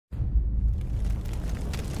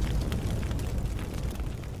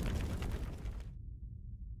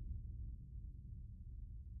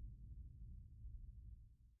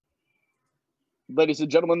Ladies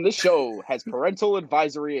and gentlemen, this show has parental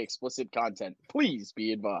advisory explicit content. Please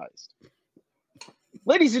be advised.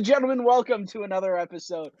 Ladies and gentlemen, welcome to another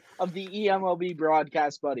episode of the eMLB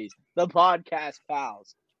Broadcast Buddies, the podcast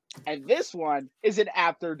pals. And this one is an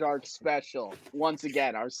After Dark special. Once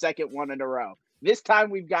again, our second one in a row. This time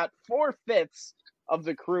we've got 4/5 of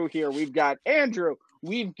the crew here. We've got Andrew,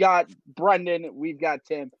 we've got Brenden, we've got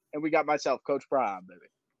Tim, and we got myself, Coach Brown,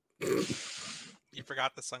 baby. You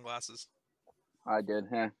forgot the sunglasses. I did.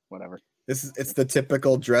 Whatever. It's the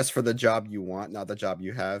typical dress for the job you want, not the job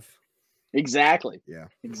you have. Exactly. Yeah.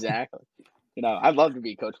 Exactly. You know, I'd love to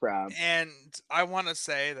be Coach Brown. And I want to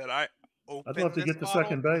say that I'd love to get to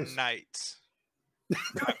second base tonight.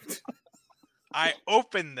 I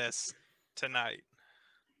opened this tonight.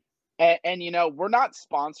 And you know, we're not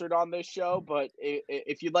sponsored on this show, but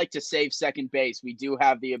if you'd like to save second base, we do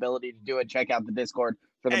have the ability to do it. Check out the Discord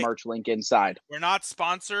for the merch link inside. We're not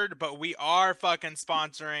sponsored, but we are fucking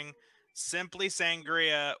sponsoring Simply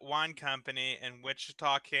Sangria Wine Company in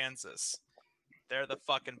Wichita, Kansas. They're the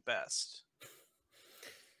fucking best.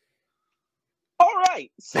 All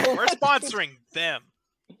right. So we're sponsoring them.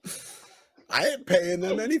 I ain't paying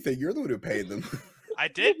them anything. You're the one who paid them. I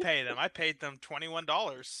did pay them. I paid them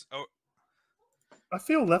 $21. Oh, I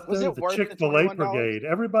feel left out of the Chick-fil-A brigade.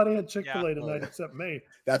 Everybody had Chick-fil-A tonight except me.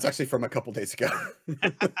 That's actually from a couple days ago.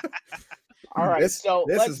 All right. This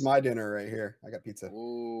is my dinner right here. I got pizza.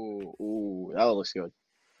 Ooh, that looks good.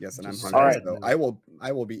 Yes, and I'm hungry. All right. So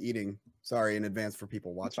I will be eating. Sorry in advance for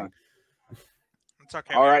people watching. It's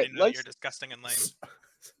okay. All right. You're disgusting and lame.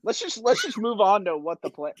 Let's just move on to what the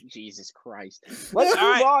plan. Jesus Christ. Let's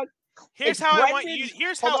move on. Here's how I want you.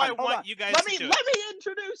 Here's how I want you guys to do it. Let me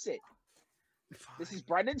introduce it. Fine. This is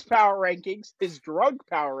Brendan's power rankings, his drug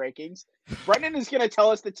power rankings. Brenden is going to tell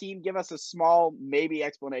us the team, give us a small maybe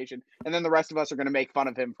explanation, and then the rest of us are going to make fun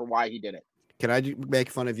of him for why he did it. Can I make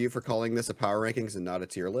fun of you for calling this a power rankings and not a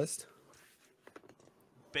tier list?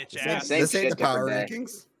 Bitch ass. This ain't the power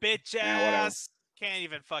rankings. Bitch ass. Can't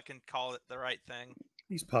even fucking call it the right thing.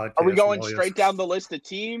 These podcasts. Are we going straight down the list of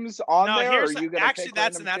teams on there? Or are you gonna actually,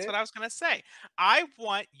 that's what I was going to say. I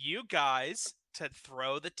want you guys to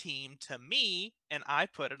throw the team to me, and I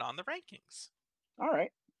put it on the rankings. All right.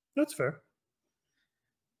 That's fair.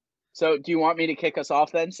 So do you want me to kick us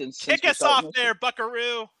off then? Kick us off there,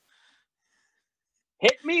 buckaroo.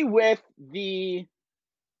 Hit me with the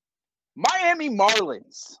Miami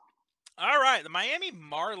Marlins. All right, the Miami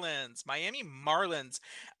Marlins.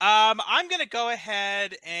 I'm going to go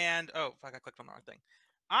ahead and... Oh, fuck, I clicked on the wrong thing.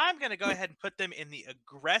 I'm going to go ahead and put them in the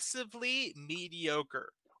aggressively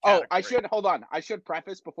mediocre category. I should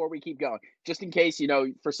preface before we keep going, just in case, you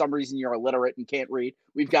know, for some reason you're illiterate and can't read.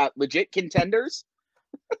 We've got legit contenders.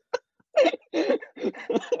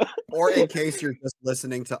 Or in case you're just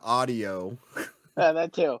listening to audio.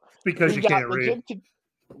 That too. Because you can't read.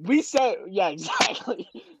 We said, yeah, exactly.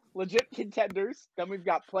 Legit contenders. Then we've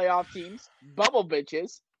got playoff teams, bubble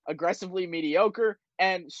bitches, aggressively mediocre,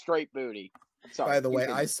 and straight booty. Sorry, by the way,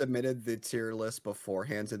 I submitted the tier list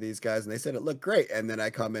beforehand to these guys, and they said it looked great. And then I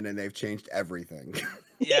come in and they've changed everything.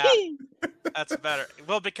 Yeah, that's better.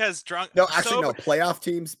 Well, because playoff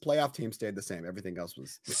teams stayed the same. Everything else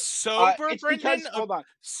was sober.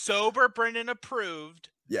 Sober Brenden approved.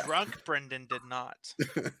 Yeah. Drunk Brenden did not.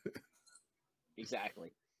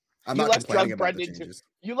 Exactly. I'm not complaining about the changes.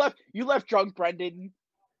 You left drunk Brenden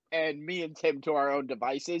and me and Tim to our own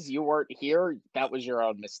devices. You weren't here. That was your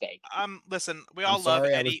own mistake. Listen, we all love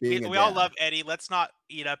Eddie. We all love Eddie. Let's not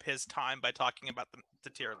eat up his time by talking about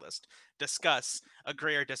the tier list. Discuss.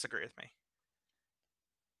 Agree or disagree with me.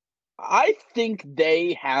 I think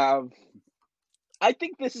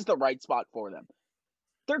this is the right spot for them.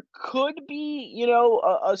 There could be, you know,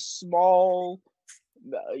 a small,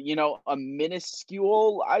 you know, a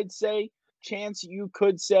minuscule, I'd say, chance you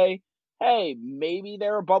could say, hey, maybe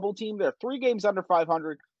they're a bubble team. They're 3 games under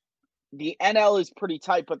 500. The NL is pretty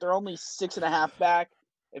tight, but they're only 6.5 back.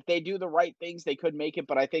 If they do the right things, they could make it,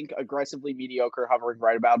 but I think aggressively mediocre, hovering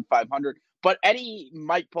right about 500. But Eddie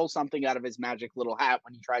might pull something out of his magic little hat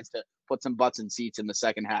when he tries to put some butts in seats in the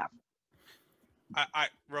second half. I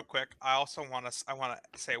real quick, I want to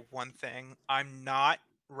say one thing. I'm not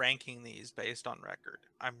ranking these based on record.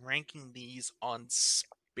 I'm ranking these on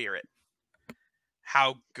spirit.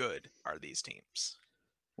 How good are these teams?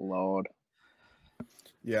 Lord.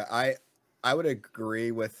 Yeah, I would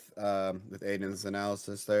agree with Aiden's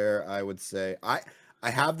analysis there. I would say I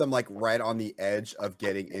have them like right on the edge of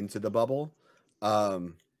getting into the bubble. They're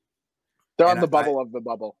on the bubble of the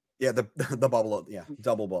bubble. Yeah, the bubble. Yeah,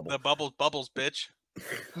 double bubble. The bubbles, bitch.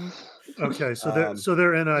 Okay, so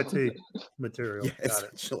they're NIT material. Yeah,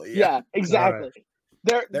 essentially. Yeah, exactly.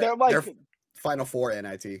 Right. They're like they're Final Four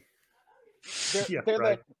NIT.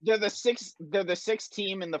 They're the sixth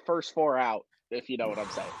team in the first 4 out, if you know what I'm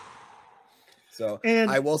saying. So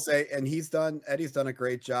I will say, and Eddie's done a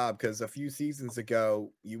great job, because a few seasons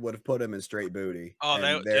ago you would have put him in straight booty. Oh,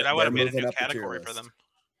 dude, I would have made a new category for them.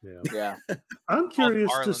 Yeah. I'm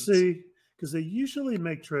curious to see, because they usually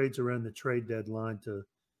make trades around the trade deadline to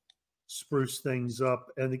spruce things up,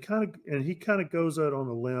 and he kind of goes out on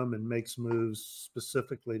a limb and makes moves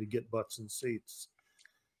specifically to get butts in seats.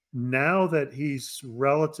 Now that he's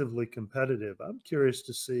relatively competitive, I'm curious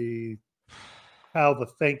to see how the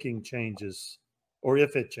thinking changes, or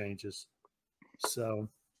if it changes. So,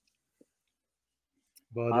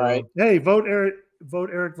 but right. Hey, vote Eric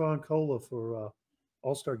Von Cola for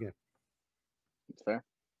All-Star game. That's fair.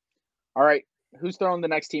 All right, who's throwing the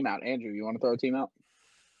next team out? Andrew, you want to throw a team out?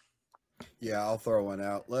 Yeah, I'll throw one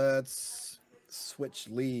out. Let's switch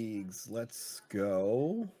leagues. Let's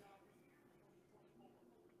go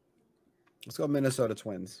Minnesota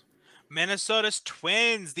Twins. Minnesota's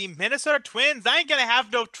Twins. The Minnesota Twins. I ain't going to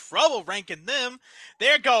have no trouble ranking them.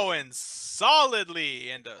 They're going solidly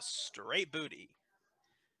into straight booty.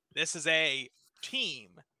 This is a team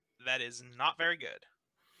that is not very good.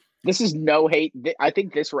 This is no hate. I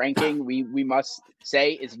think this ranking, we must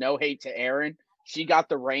say, is no hate to Erin. She got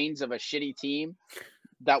the reins of a shitty team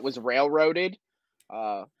that was railroaded.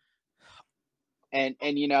 And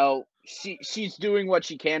you know, she's doing what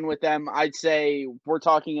she can with them. I'd say we're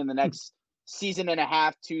talking in the next season and a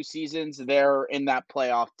half, 2 seasons, they're in that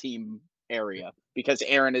playoff team area, because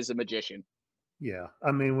Erin is a magician. Yeah,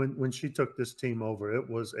 I mean, when she took this team over, it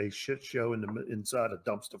was a shit show inside a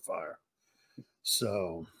dumpster fire.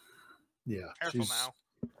 So, yeah, careful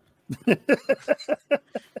now.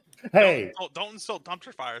 Hey, don't insult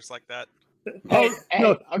dumpster fires like that.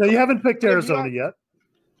 No, you haven't picked Arizona yet.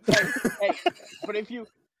 Hey, but if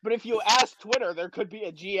you ask Twitter, there could be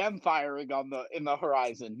a GM firing in the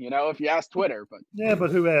horizon. You know, if you ask Twitter, but yeah, but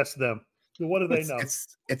who asked them? What do they know?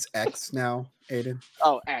 It's X now, Aiden.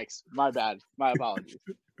 Oh, X. My bad. My apologies.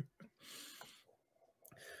 But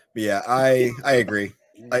yeah, I agree.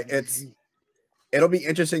 It'll be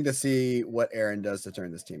interesting to see what Erin does to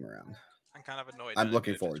turn this team around. I'm kind of annoyed. I'm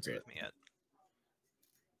looking forward to it.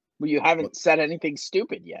 Well, you haven't said anything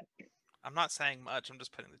stupid yet. I'm not saying much. I'm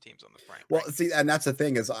just putting the teams on the front. Well, see, and that's the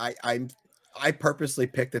thing is I purposely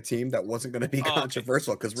picked a team that wasn't going to be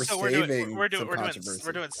controversial, because we're saving some controversy.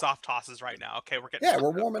 We're doing soft tosses right now. Okay,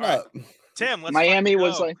 we're warming up. Tim, let's Miami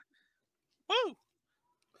was like, woo.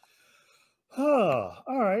 Oh,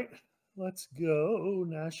 all right. Let's go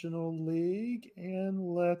National League,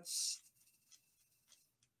 and let's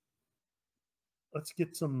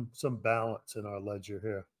get some balance in our ledger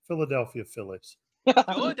here. Philadelphia Phillies.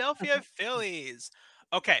 Philadelphia Phillies.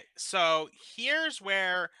 Okay, so here's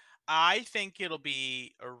where I think it'll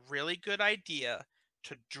be a really good idea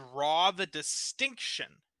to draw the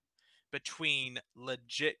distinction between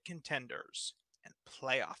legit contenders and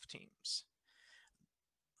playoff teams.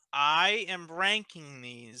 I am ranking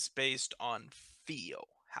these based on feel,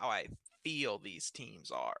 how I feel these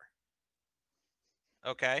teams are.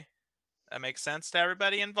 Okay? That makes sense to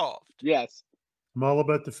everybody involved. Yes. I'm all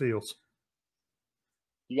about the feels.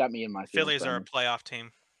 You got me in my feels. Phillies are a playoff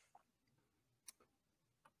team.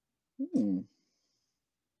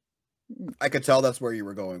 I could tell that's where you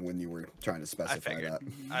were going when you were trying to specify that.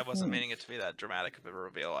 I wasn't meaning it to be that dramatic of a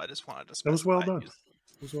reveal. I just wanted to specify. It was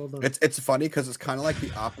well done. It's funny because it's kind of like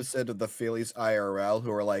the opposite of the Phillies IRL,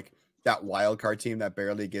 who are like that wild card team that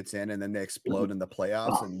barely gets in and then they explode in the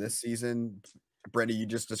playoffs. And this season, Brenda, you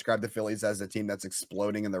just described the Phillies as a team that's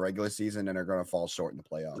exploding in the regular season and are going to fall short in the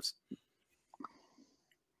playoffs.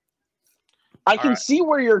 I can see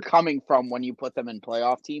where you're coming from when you put them in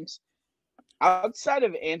playoff teams. Outside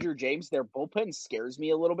of Andrew James, their bullpen scares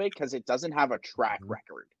me a little bit because it doesn't have a track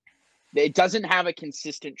record. It doesn't have a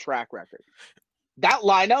consistent track record. That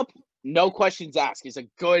lineup, no questions asked, is a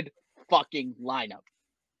good fucking lineup.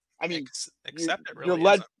 I mean, except it really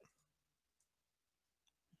isn't.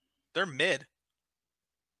 They're mid.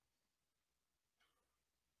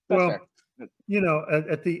 Well, you know,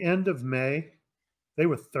 at the end of May, they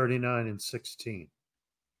were 39-16.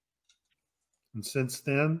 And since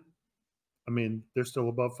then, I mean, they're still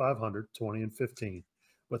above 500, 20-15,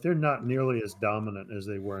 but they're not nearly as dominant as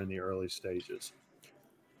they were in the early stages.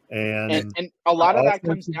 And a lot of that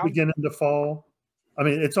comes down beginning to fall. I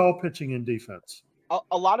mean, it's all pitching and defense.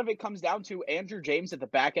 A lot of it comes down to Andrew James at the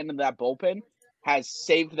back end of that bullpen has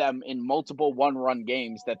saved them in multiple one-run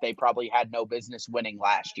games that they probably had no business winning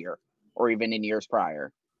last year or even in years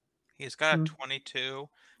prior. He's got a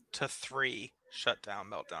 22-3 shutdown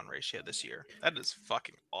meltdown ratio this year. That is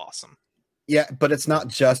fucking awesome. Yeah, but it's not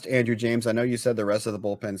just Andrew James. I know you said the rest of the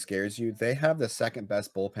bullpen scares you. They have the second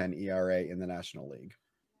best bullpen ERA in the National League.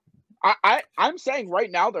 I'm saying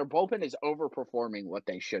right now their bullpen is overperforming what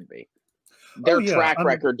they should be. Their track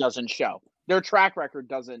record doesn't show. Their track record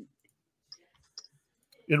doesn't.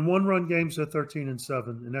 In one-run games, they're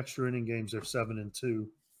 13-7. In extra inning games, they're 7-2.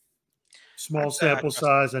 Small sample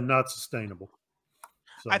size and not sustainable.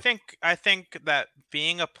 So. I think that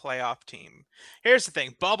being a playoff team. Here's the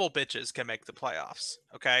thing: bubble bitches can make the playoffs,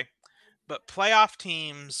 okay? But playoff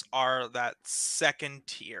teams are that second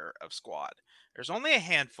tier of squad. There's only a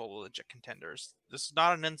handful of legit contenders. This is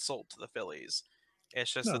not an insult to the Phillies.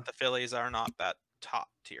 It's just that the Phillies are not that top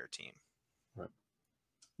tier team. Right.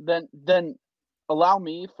 Then allow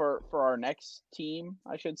me for our next team,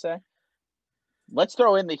 I should say. Let's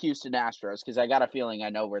throw in the Houston Astros because I got a feeling I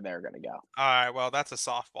know where they're going to go. All right, well, that's a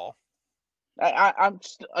softball. I'm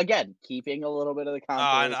just, again, keeping a little bit of the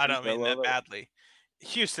controversy. I don't mean that badly.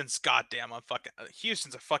 Houston's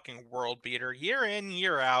Houston's a fucking world beater year in,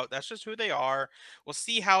 year out. That's just who they are. We'll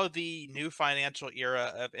see how the new financial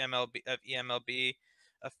era of eMLB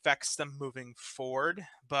affects them moving forward.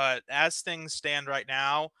 But as things stand right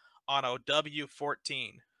now, on a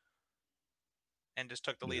W14, and just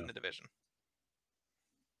took the lead in the division.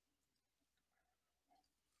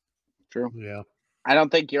 True. Yeah. I don't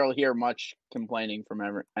think you'll hear much complaining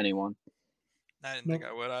from anyone. I didn't think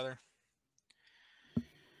I would either.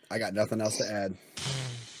 I got nothing else to add.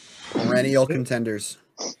 Perennial contenders.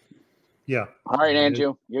 Yeah. All right,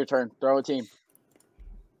 Andrew, your turn. Throw a team.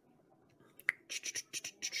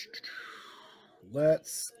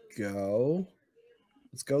 Let's go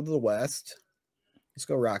to the West. Let's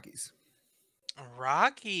go Rockies.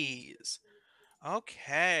 Rockies.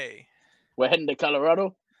 Okay. We're heading to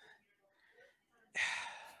Colorado.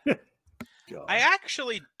 I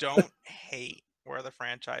actually don't hate where the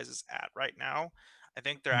franchise is at right now. I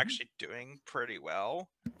think they're actually doing pretty well.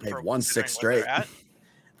 They've won 6 straight.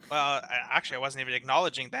 Well, actually, I wasn't even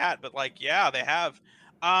acknowledging that, but like, yeah, they have.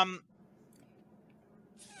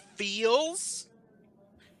 Feels.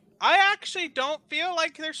 I actually don't feel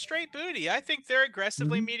like they're straight booty. I think they're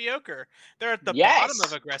aggressively mediocre. They're at the bottom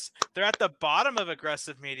of aggressive. They're at the bottom of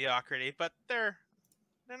aggressive mediocrity, but they're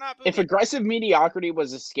not booty. If aggressive mediocrity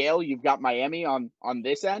was a scale, you've got Miami on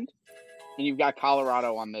this end, and you've got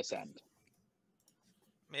Colorado on this end.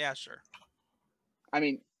 Yeah, sure. I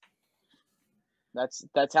mean, that's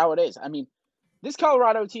how it is. I mean, this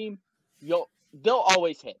Colorado team, they'll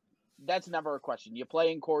always hit. That's never a question. You play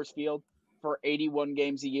in Coors Field for 81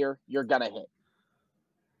 games a year, you're gonna hit.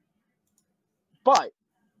 But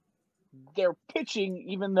their pitching,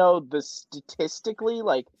 even though statistically,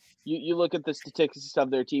 like you look at the statistics of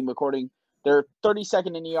their team, according they're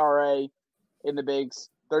 32nd in ERA in the bigs,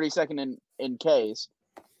 32nd in Ks.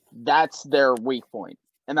 That's their weak point.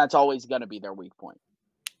 And that's always going to be their weak point.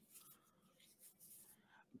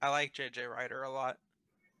 I like JJ Ryder a lot.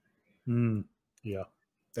 Yeah.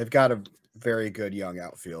 They've got a very good young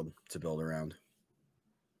outfield to build around.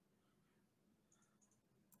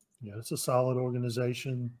 Yeah, it's a solid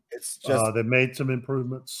organization. It's just they made some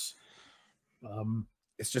improvements.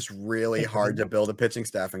 It's just really hard to build a pitching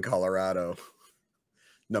staff in Colorado,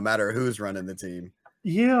 no matter who's running the team.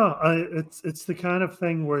 Yeah, it's the kind of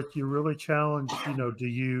thing where you really challenge. Do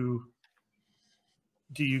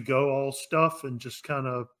you go all stuff and just kind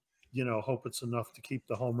of hope it's enough to keep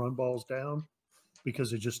the home run balls down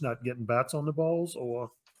because they're just not getting bats on the balls,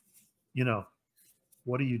 or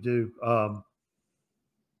what do you do?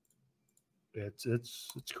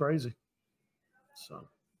 It's crazy. So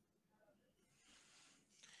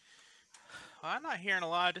I'm not hearing a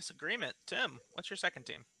lot of disagreement. Tim, what's your second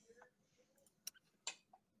team?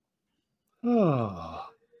 Oh,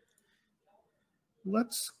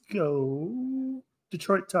 let's go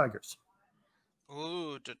Detroit Tigers.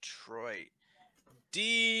 Ooh, Detroit.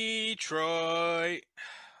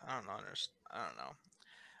 I don't know.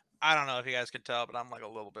 I don't know if you guys could tell, but I'm like a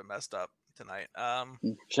little bit messed up tonight.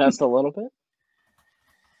 Just a little bit?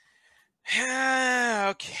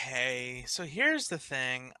 Okay. So here's the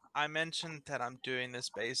thing. I mentioned that I'm doing this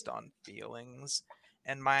based on feelings.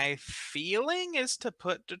 And my feeling is to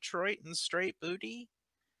put Detroit in straight booty.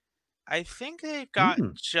 I think they've got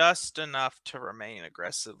just enough to remain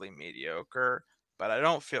aggressively mediocre, but I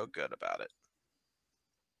don't feel good about it.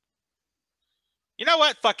 You know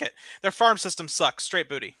what? Fuck it. Their farm system sucks. Straight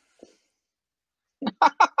booty.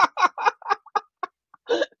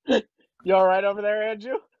 You all right over there,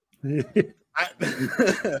 Andrew?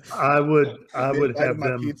 I would have my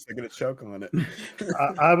them. They're gonna choke on it.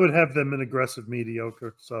 I would have them in aggressive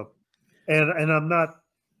mediocre. So, and I'm not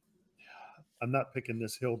picking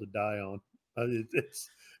this hill to die on.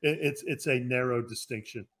 It's a narrow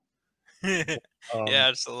distinction.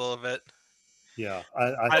 Yeah, just a little bit. Yeah,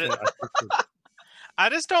 I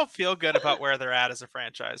just don't feel good about where they're at as a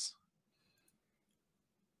franchise.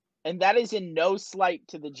 And that is in no slight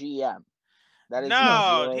to the GM. That is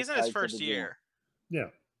no, he's in his first year. Yeah.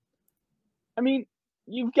 I mean,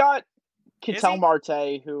 you've got Ketel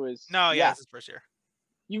Marte, who is it's his first year.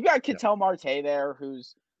 You've got Ketel Marte there,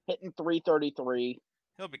 who's hitting .333.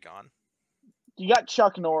 He'll be gone. You got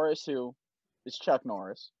Chuck Norris, who is Chuck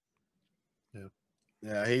Norris.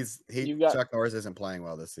 Yeah, Chuck Norris isn't playing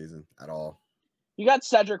well this season at all. You got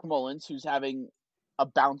Cedric Mullins, who's having a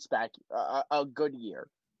bounce back, a good year,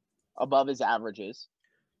 above his averages.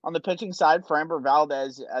 On the pitching side, Framber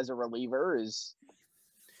Valdez as a reliever is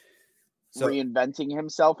reinventing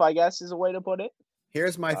himself, I guess, is a way to put it.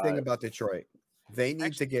 Here's my thing about Detroit. They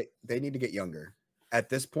need to get younger. At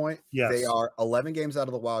this point, they are 11 games out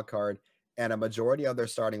of the wild card, and a majority of their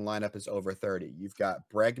starting lineup is over 30. You've got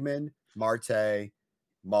Bregman, Marte,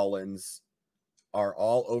 Mullins are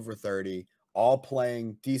all over 30, all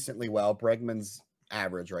playing decently well. Bregman's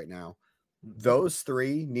average right now. Those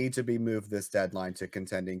three need to be moved this deadline to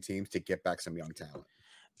contending teams to get back some young talent.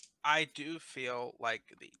 I do feel like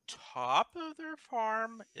the top of their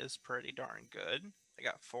farm is pretty darn good. They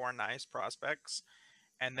got 4 nice prospects,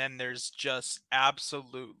 and then there's just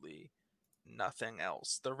absolutely nothing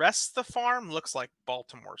else. The rest of the farm looks like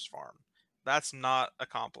Baltimore's farm. That's not a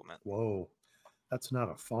compliment. Whoa, that's not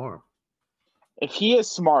a farm. If he is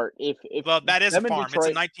smart, well, that is a farm. Detroit,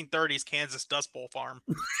 it's a 1930s Kansas Dust Bowl farm.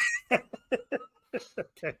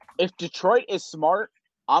 Okay. If Detroit is smart,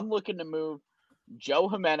 I'm looking to move Joe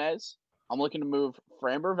Jimenez. I'm looking to move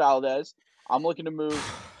Framber Valdez. I'm looking to move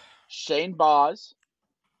Shane Baz.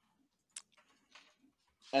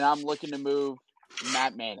 And I'm looking to move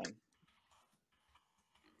Matt Manning.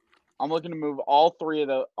 I'm looking to move all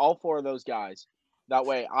 4 of those guys. That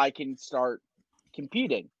way I can start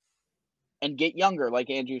competing and get younger, like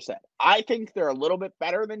Andrew said. I think they're a little bit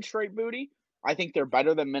better than straight booty. I think they're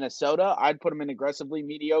better than Minnesota. I'd put them in aggressively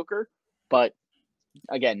mediocre, but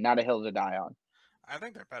again, not a hill to die on. I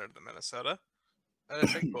think they're better than Minnesota. I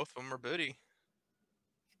think both of them are booty.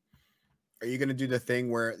 Are you going to do the thing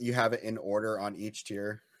where you have it in order on each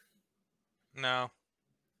tier? No.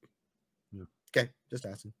 Okay, just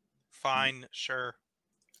asking. Fine, sure.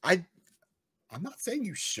 I'm not saying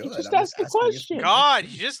you should. Just ask a question. God,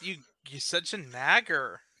 you're such a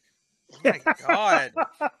nagger. Oh my God.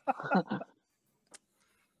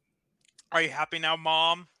 Are you happy now,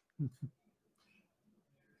 Mom?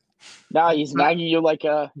 No, he's nagging you like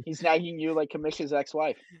Kamish's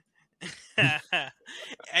ex-wife.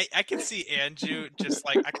 I can see Andrew just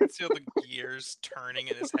like I can feel the gears turning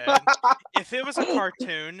in his head. If it was a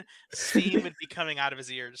cartoon, steam would be coming out of his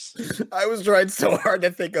ears. I was trying so hard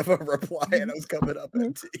to think of a reply and I was coming up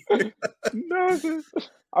empty. No.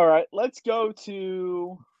 All right, let's stay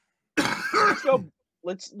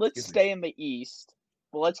in the East.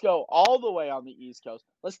 Well, let's go all the way on the East Coast.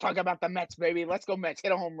 Let's talk about the Mets, baby. Let's go Mets.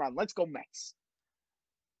 Hit a home run. Let's go Mets.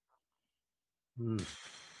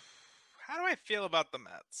 How do I feel about the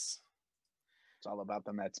Mets? It's all about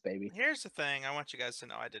the Mets, baby. Here's the thing. I want you guys to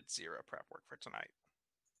know I did 0 prep work for tonight.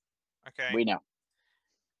 Okay. We know.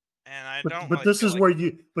 And I but, don't. But this is where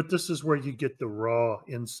you get the raw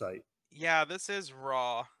insight. Yeah, this is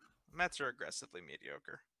raw. Mets are aggressively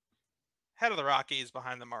mediocre. Head of the Rockies,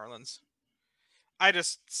 behind the Marlins. I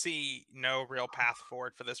just see no real path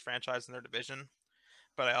forward for this franchise in their division.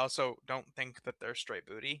 But I also don't think that they're straight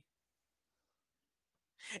booty.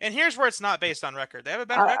 And here's where it's not based on record. They have a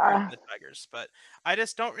better record than the Tigers, but I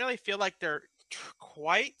just don't really feel like they're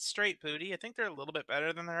quite straight booty. I think they're a little bit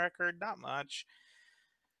better than the record, not much.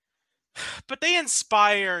 But they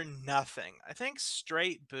inspire nothing. I think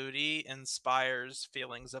straight booty inspires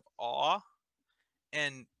feelings of awe,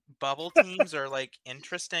 and bubble teams are like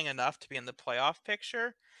interesting enough to be in the playoff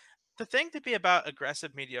picture. The thing to be about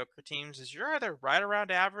aggressive mediocre teams is you're either right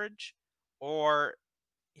around average or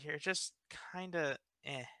you're just kind of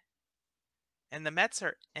eh. And the Mets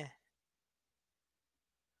are eh.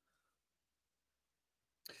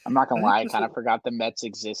 I'm not going to lie. I kind of forgot the Mets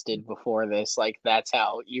existed before this. Like, that's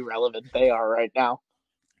how irrelevant they are right now.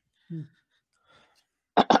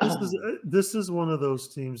 This is one of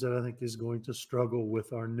those teams that I think is going to struggle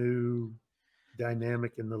with our new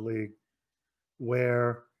dynamic in the league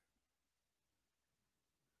where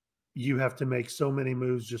you have to make so many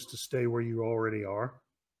moves just to stay where you already are.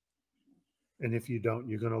 And if you don't,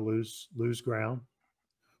 you're going to lose ground.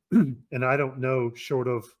 And I don't know, short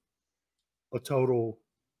of a total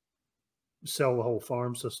sell the whole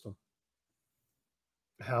farm system,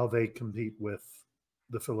 how they compete with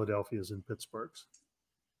the Philadelphias and Pittsburghs.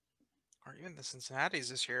 Or even the Cincinnati's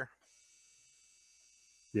this year.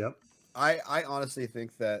 Yep. I honestly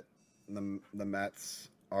think that the Mets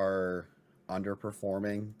are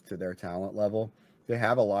underperforming to their talent level. They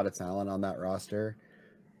have a lot of talent on that roster,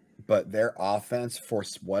 but their offense, for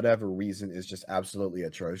whatever reason, is just absolutely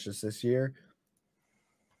atrocious this year.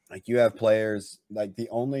 Like, you have players, like, the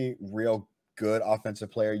only real good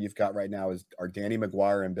offensive player you've got right now are Danny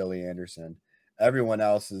Maguire and Billy Anderson. Everyone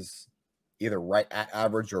else is either right at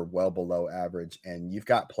average or well below average. And you've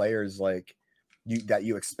got players like that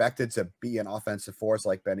you expected to be an offensive force,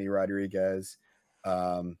 like Benny Rodriguez,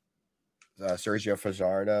 Sergio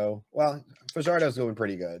Fajardo. Well, Fajardo's doing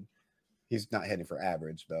pretty good. He's not hitting for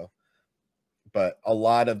average, though. But a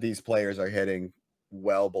lot of these players are hitting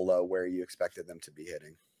well below where you expected them to be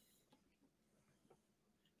hitting.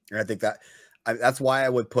 And I think that's why I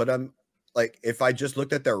would put them, like, if I just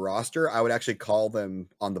looked at their roster, I would actually call them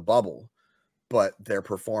on the bubble, but their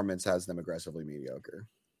performance has them aggressively mediocre.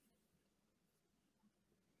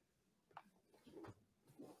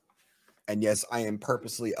 And yes, I am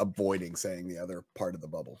purposely avoiding saying the other part of the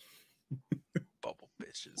bubble. Bubble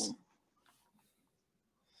bitches.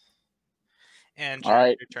 And all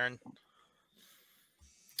right, your turn.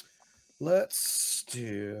 Let's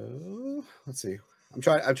see. I'm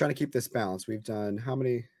trying to keep this balanced. We've done how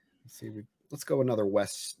many? Let's see. Let's go another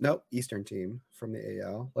Eastern team from the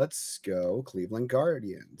AL. Let's go Cleveland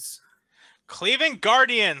Guardians. Cleveland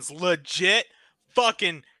Guardians, legit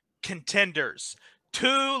fucking contenders.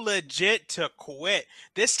 Too legit to quit.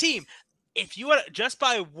 This team, if you would just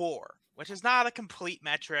by WAR, which is not a complete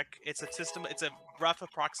metric, it's a system, it's a rough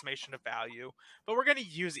approximation of value, but we're going to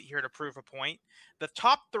use it here to prove a point. The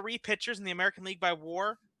top 3 pitchers in the American League by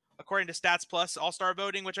WAR, according to Stats Plus All-Star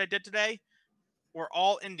voting, which I did today, were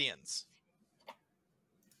all Indians.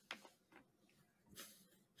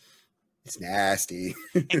 It's nasty.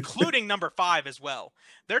 Including number 5 as well.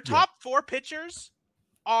 Their top 4 pitchers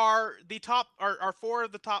are 4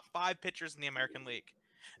 of the top 5 pitchers in the American League.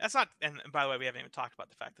 That's not, and by the way, we haven't even talked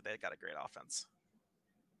about the fact that they got a great offense.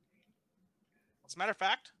 As a matter of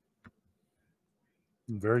fact,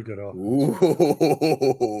 very good offense.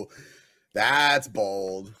 Ooh, that's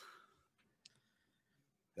bold.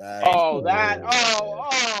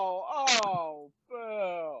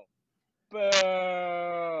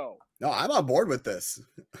 boo. No, I'm on board with this.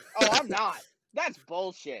 Oh, I'm not. That's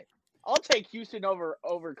bullshit. I'll take Houston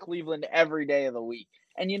over Cleveland every day of the week.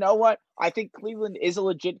 And you know what? I think Cleveland is a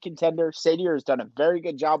legit contender. Sadier has done a very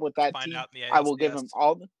good job with that team. I will give him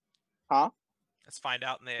all the... Huh? Let's find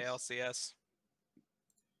out in the ALCS.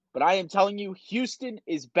 But I am telling you, Houston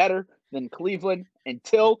is better than Cleveland.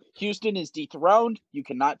 Until Houston is dethroned, you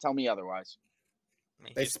cannot tell me otherwise. I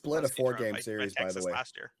mean, They split a 4-game series, by the way.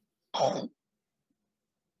 Last year.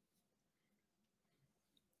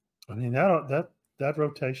 I mean, that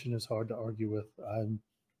rotation is hard to argue with.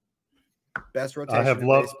 Best rotation in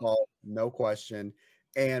baseball, no question,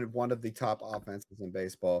 and one of the top offenses in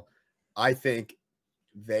baseball. I think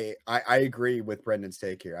I agree with Brendan's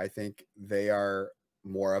take here. I think they are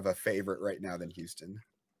more of a favorite right now than Houston.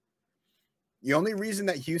 The only reason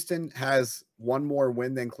that Houston has one more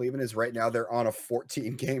win than Cleveland is right now they're on a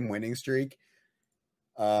 14-game winning streak.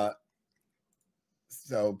 So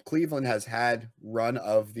Cleveland has had run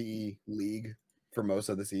of the league for most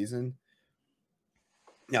of the season.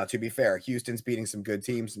 Now, to be fair, Houston's beating some good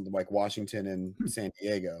teams like Washington and San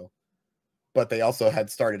Diego, but they also had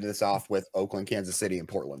started this off with Oakland, Kansas City, and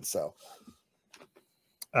Portland. So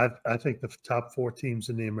I think the top 4 teams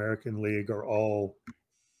in the American League are all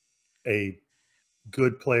a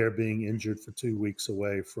good player being injured for 2 weeks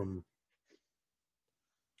away from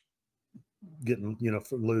getting,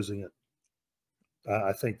 from losing it.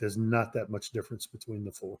 I think there's not that much difference between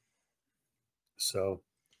the 4. So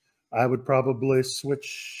I would probably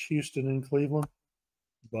switch Houston and Cleveland,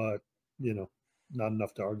 but, not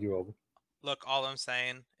enough to argue over. Look, all I'm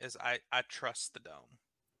saying is I trust the dome,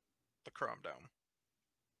 the Chrome Dome.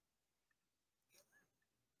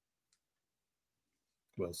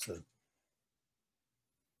 Well said.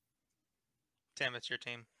 Tim, it's your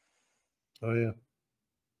team. Oh, yeah.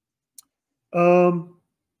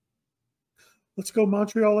 Let's go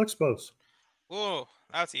Montreal Expos. Whoa,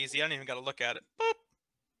 that's easy. I don't even got to look at it. Boop.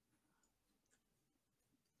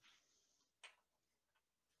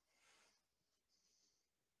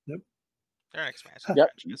 Yep. They're an expansion. Yep.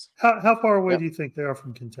 How far away do you think they are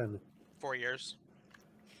from contending? 4 years.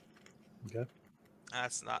 Okay.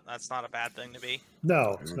 That's not a bad thing to be.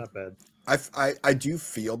 No, it's not bad. I do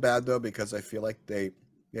feel bad though, because I feel like they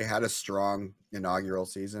had a strong inaugural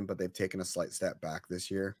season, but they've taken a slight step back this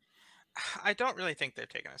year. I don't really think they've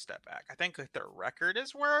taken a step back. I think that their record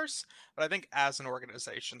is worse, but I think as an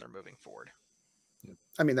organization they're moving forward.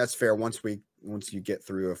 I mean, that's fair once you get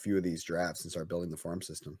through a few of these drafts and start building the farm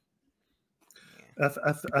system.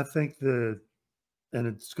 I think and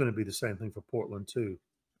it's going to be the same thing for Portland too.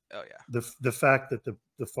 Oh yeah. The fact that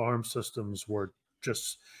the farm systems were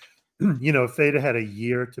just, if they'd had a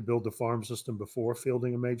year to build the farm system before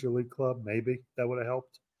fielding a major league club, maybe that would have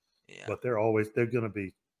helped. Yeah. But they're going to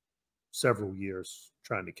be several years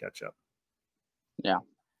trying to catch up. Yeah.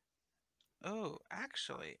 Oh,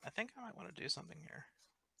 actually, I think I might want to do something here.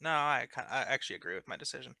 No, I actually agree with my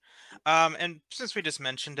decision. And since we just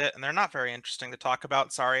mentioned it, and they're not very interesting to talk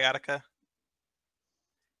about, sorry, Attica.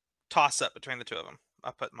 Toss up between the two of them.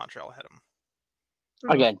 I'll put Montreal ahead of them.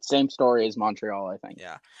 Again, same story as Montreal, I think.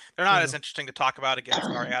 Yeah, they're not as interesting to talk about again.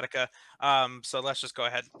 Sorry, Attica. So let's just go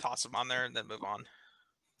ahead and toss them on there and then move on.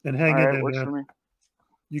 And hang in there, man.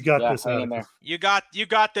 You got this, hang in there. You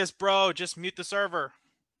got this, bro. Just mute the server.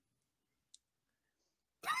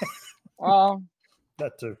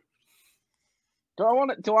 That too. Do I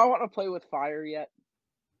want to play with fire yet?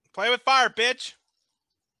 Play with fire, bitch.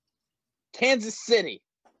 Kansas City.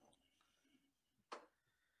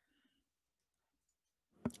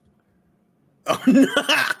 Oh no!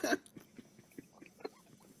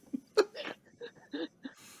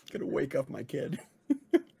 Gonna wake up my kid.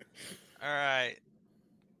 All right.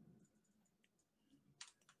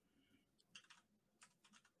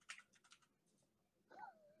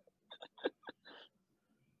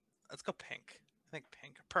 Let's go pink. I think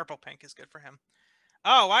pink. Pink is good for him.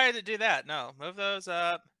 Oh, why did it do that? No, move those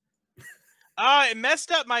up. Oh, it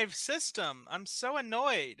messed up my system. I'm so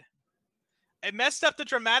annoyed. It messed up the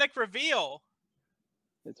dramatic reveal.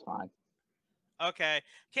 It's fine. Okay.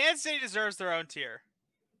 Kansas City deserves their own tier.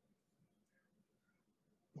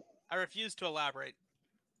 I refuse to elaborate.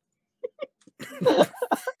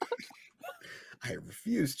 I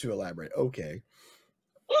refuse to elaborate. Okay.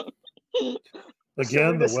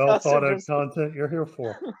 Again, the well thought out content you're here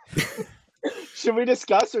for. Should we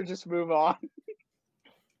discuss or just move on?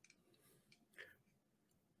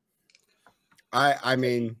 I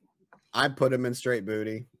mean, I put him in straight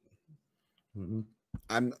booty. Mm-hmm.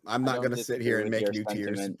 I'm not going to sit here and make new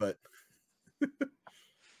tiers, but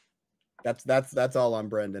that's all on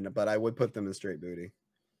Brenden. But I would put them in straight booty.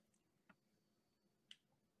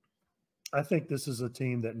 I think this is a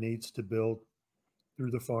team that needs to build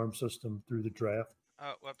through the farm system, through the draft.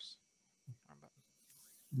 Oh, whoops.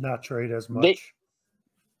 Not trade as much.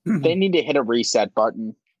 They need to hit a reset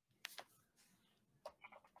button.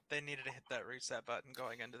 They needed to hit that reset button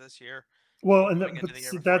going into this year. Well, and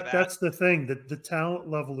that's the thing, that the talent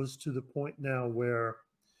level is to the point now where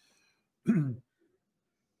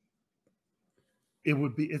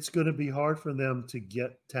it's going to be hard for them to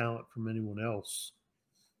get talent from anyone else.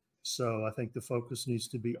 So I think the focus needs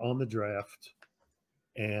to be on the draft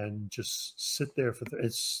and just sit there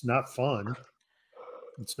it's not fun.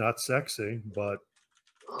 It's not sexy, but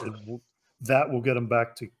that will get them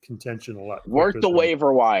back to contention a lot. Work the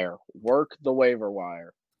waiver wire. Work the waiver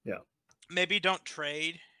wire. Yeah. Maybe don't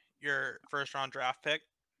trade your first round draft pick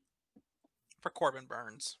for Corbin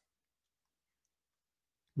Burns.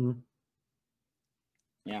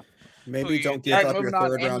 Yeah. Maybe don't give up your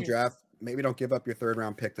third round draft. Maybe don't give up your third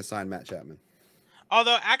round pick to sign Matt Chapman.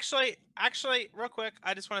 Although actually, real quick,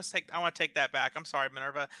 I want to take that back. I'm sorry,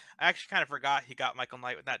 Minerva. I actually kind of forgot he got Michael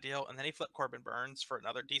Knight with that deal, and then he flipped Corbin Burns for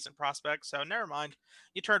another decent prospect. So never mind.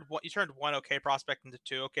 You turned one okay prospect into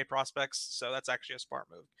two okay prospects. So that's actually a smart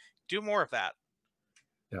move. Do more of that.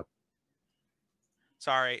 Yep.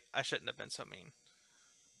 Sorry, I shouldn't have been so mean.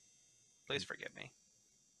 Please forgive me.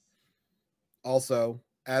 Also,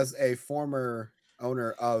 as a former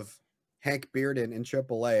owner of Hank Bearden in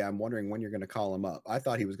AAA, I'm wondering when you're going to call him up. I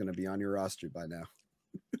thought he was going to be on your roster by now.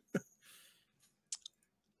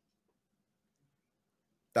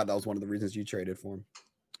 Thought that was one of the reasons you traded for him.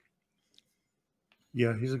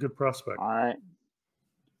 Yeah, he's a good prospect. All right.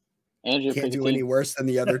 Andrew, can't do any worse than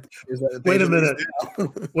the other. Wait a minute.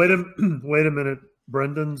 Wait a minute.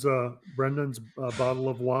 Brendan's bottle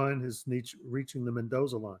of wine is reaching the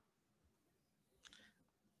Mendoza line.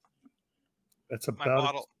 That's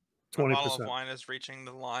about 20%. My bottle of wine is reaching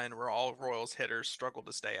the line where all Royals hitters struggle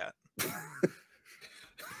to stay at.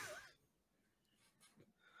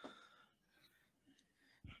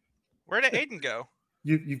 Where did Aiden go?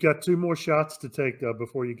 You've got two more shots to take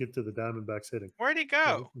before you get to the Diamondbacks hitting. Where'd he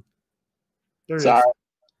go? There he is.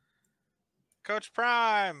 Coach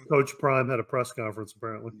Prime. Coach Prime had a press conference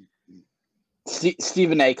apparently.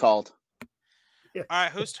 Stephen A. called. All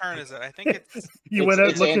right, whose turn is it? I think it's you went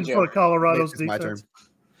out looking Andrew. for Colorado's It's my defense. turn.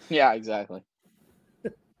 Yeah, exactly.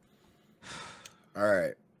 All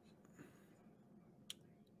right.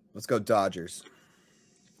 Let's go Dodgers.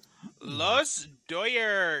 Los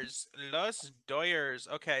Doyers. Los Doyers.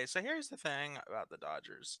 Okay, so here's the thing about the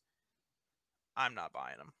Dodgers. I'm not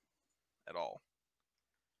buying them at all.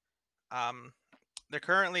 They're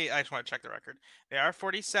currently, I just want to check the record. They are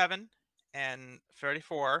 47 and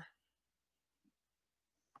 34.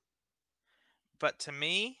 But to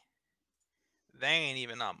me, they ain't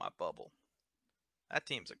even on my bubble. That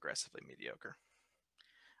team's aggressively mediocre.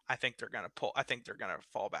 I think they're gonna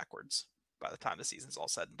fall backwards by the time the season's all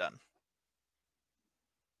said and done.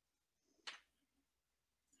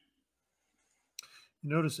 You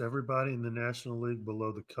notice everybody in the National League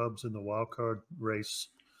below the Cubs in the wild card race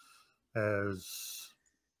as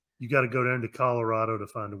you got to go down to Colorado to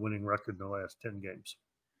find a winning record in the last 10 games.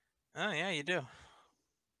 Oh, yeah, you do.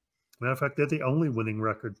 Matter of fact, they're the only winning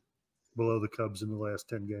record below the Cubs in the last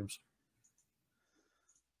 10 games.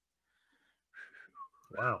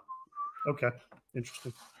 Wow. Okay.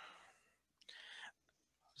 Interesting.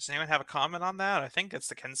 Does anyone have a comment on that? I think it's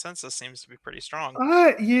the consensus seems to be pretty strong.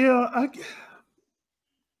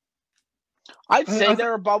 I'd say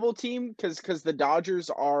they're a bubble team because the Dodgers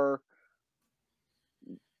are.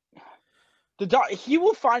 He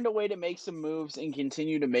will find a way to make some moves and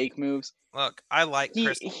continue to make moves. Look, I like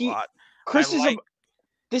Chris a lot.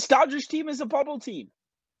 This Dodgers team is a bubble team.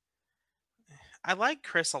 I like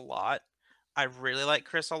Chris a lot. I really like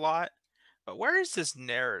Chris a lot. But where is this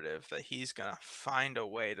narrative that he's going to find a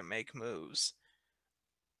way to make moves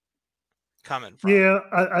coming from? Yeah,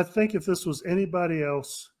 I think if this was anybody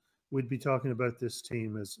else, we'd be talking about this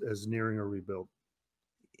team as nearing a rebuild.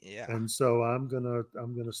 Yeah. And so I'm gonna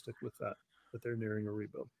stick with that they're nearing a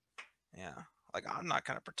rebuild. Yeah. Like, I'm not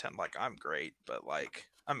going to pretend like I'm great, but like,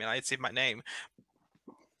 I mean, I'd see my name.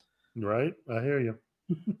 Right? I hear you.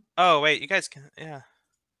 Oh, wait, you guys can, yeah.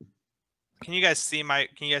 Can you guys see my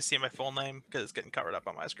full name? Because it's getting covered up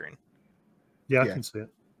on my screen. Yeah, I can see it.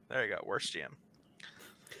 There you go. Worst GM.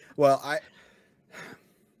 Well, I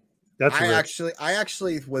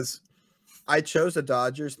chose the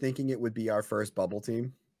Dodgers thinking it would be our first bubble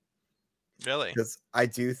team. Really? Because I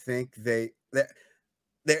do think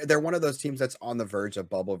they're one of those teams that's on the verge of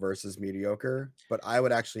bubble versus mediocre, but I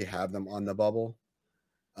would actually have them on the bubble.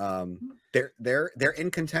 They're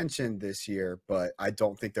in contention this year, but I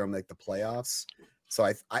don't think they'll make the playoffs.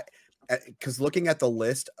 So I because looking at the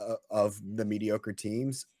list of the mediocre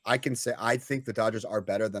teams, I can say I think the Dodgers are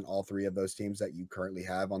better than all three of those teams that you currently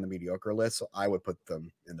have on the mediocre list. So I would put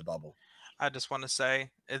them in the bubble. I just want to say,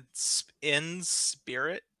 it's in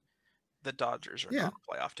spirit, the Dodgers are not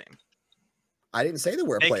a playoff team. I didn't say they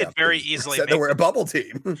were a playoff team. They could very easily said they were a bubble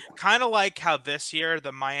team. Kind of like how this year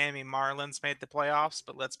the Miami Marlins made the playoffs,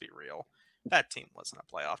 but let's be real. That team wasn't a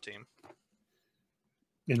playoff team.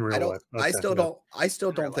 In real life. Okay, I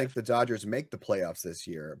still don't think the Dodgers make the playoffs this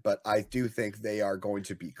year, but I do think they're going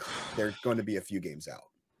to be a few games out.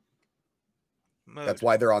 That's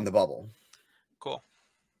why they're on the bubble. Cool.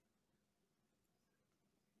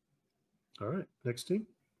 All right. Next team.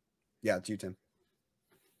 Yeah, it's you, Tim.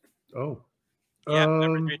 Oh. Yeah,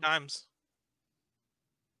 number 3 times.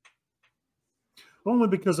 Only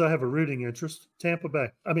because I have a rooting interest. Tampa Bay.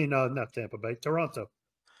 I mean, not Tampa Bay. Toronto.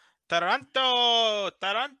 Toronto.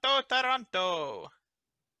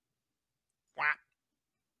 Wow.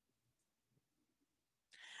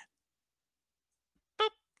 Boop.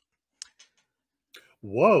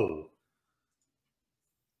 Whoa.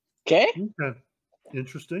 Okay.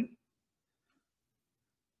 Interesting.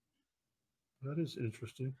 That is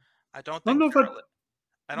interesting. I don't think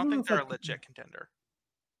they're a legit contender.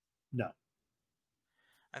 No.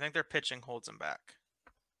 I think their pitching holds them back.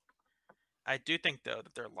 I do think, though,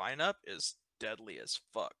 that their lineup is deadly as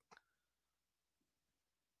fuck.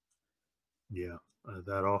 Yeah,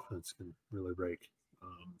 that offense can really rake.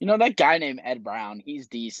 That guy named Ed Brown, he's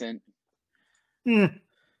decent. Yeah.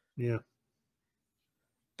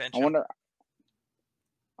 Bench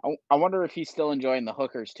I wonder if he's still enjoying the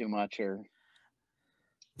hookers too much, or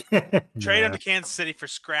trade him to Kansas City for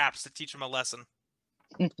scraps to teach him a lesson.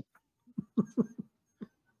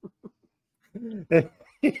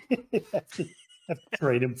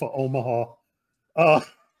 Trade him for Omaha.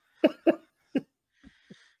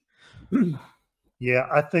 Yeah,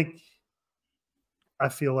 I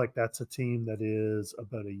feel like that's a team that is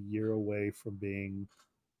about a year away from being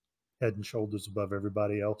head and shoulders above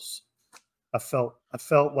everybody else. I felt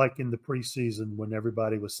like in the preseason when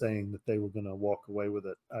everybody was saying that they were going to walk away with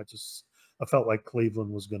it, I felt like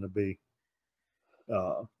Cleveland was going to be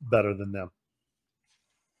better than them.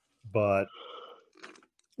 But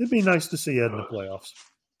it'd be nice to see Ed in the playoffs.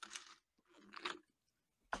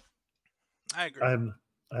 I agree.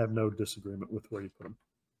 I have no disagreement with where you put them.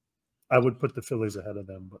 I would put the Phillies ahead of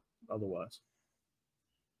them, but otherwise.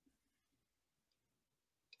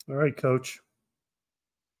 All right, Coach.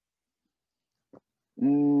 I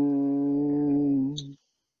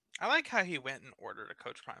like how he went and ordered a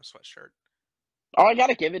Coach Prime sweatshirt. Oh, I got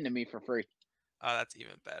it given to me for free. Oh, that's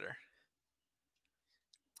even better.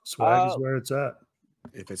 Swag is where it's at.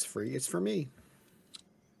 If it's free, it's for me.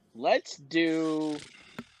 Let's do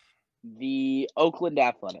the Oakland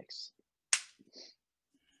Athletics.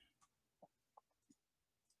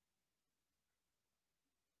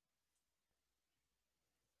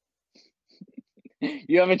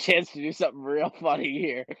 You have a chance to do something real funny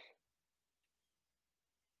here.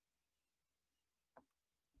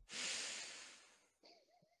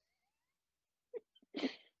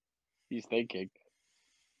 He's thinking.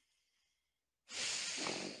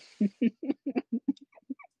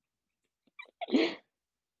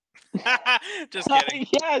 Just kidding.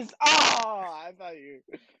 Yes. Oh, I thought you.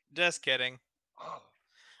 Just kidding.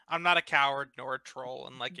 I'm not a coward nor a troll,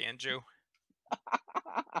 unlike Andrew.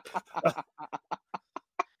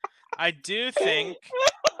 I do think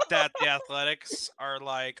that the Athletics are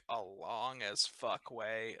like a long as fuck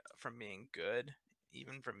way from being good,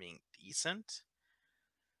 even from being decent.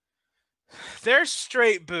 They're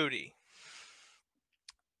straight booty.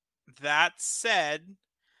 That said,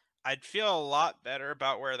 I'd feel a lot better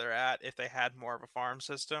about where they're at if they had more of a farm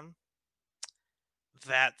system.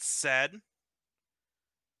 That said,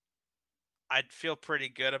 I'd feel pretty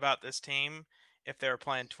good about this team if they were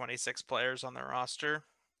playing 26 players on their roster.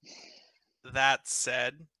 That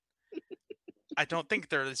said, I don't think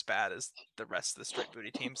they're as bad as the rest of the straight booty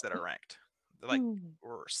teams that are ranked. They're like,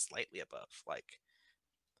 we're slightly above, like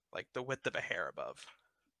the width of a hair above.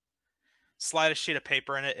 Slide a sheet of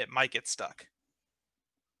paper in it, it might get stuck.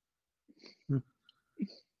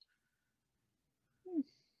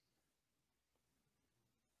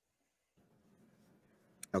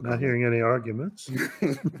 Okay. Not hearing any arguments.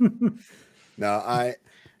 No, I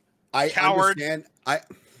Coward. understand.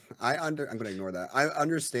 I'm going to ignore that. I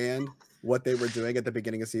understand what they were doing at the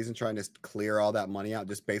beginning of the season, trying to clear all that money out,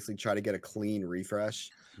 just basically try to get a clean refresh.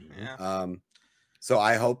 Yeah. So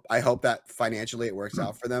I hope that financially it works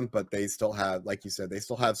out for them, but they still have, like you said, they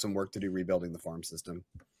still have some work to do rebuilding the farm system.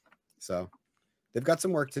 So they've got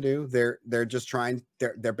some work to do. They're just trying.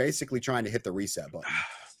 They're basically trying to hit the reset button,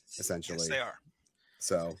 essentially. Yes, they are.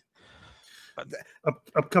 So,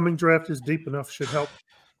 upcoming draft is deep enough. Should help.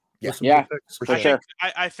 Yeah, for sure.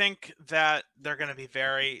 I think that they're going to be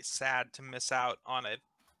very sad to miss out on a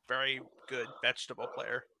very good vegetable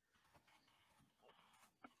player.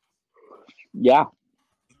 Yeah.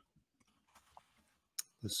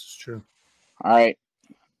 This is true. All right.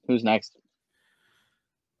 Who's next?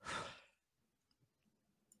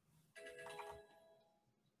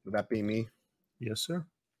 Would that be me? Yes, sir.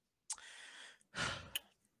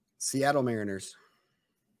 Seattle Mariners.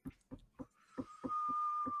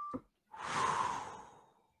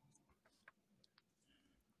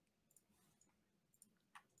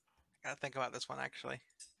 I gotta think about this one, actually.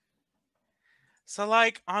 So,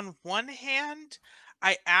 like, on one hand,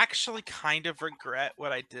 I actually kind of regret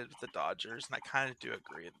what I did with the Dodgers, and I kind of do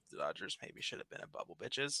agree that the Dodgers maybe should have been a bubble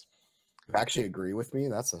bitches. You actually agree with me?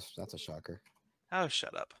 That's a shocker. Oh,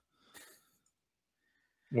 shut up.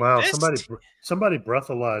 Wow, somebody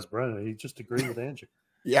breathalyzed Brennan. He just agreed with Andrew.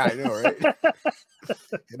 Yeah, I know, right?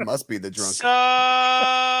 It must be the drunk. So,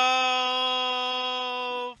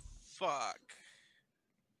 fuck.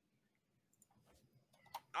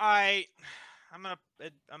 I'm gonna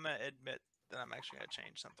admit that I'm actually gonna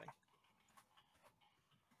change something.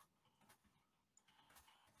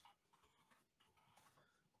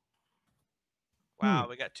 Wow,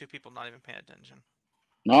 we got two people not even paying attention.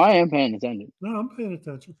 No, I am paying attention. No, I'm paying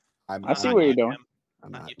attention. I see what you're doing.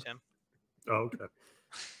 I'm Not not. you, Tim. Oh, okay.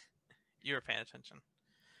 You were paying attention.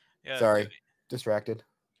 Yeah, Sorry, distracted.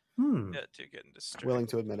 Yeah, too getting distracted. Willing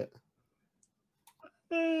to admit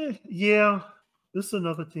it. Yeah. This is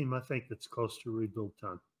another team I think that's close to rebuild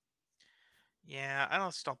time. Yeah, I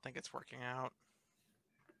just don't think it's working out.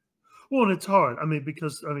 Well, and it's hard. I mean,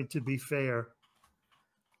 because to be fair,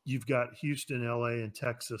 you've got Houston, LA, and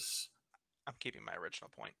Texas. I'm keeping my original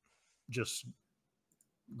point. Just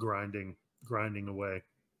grinding away.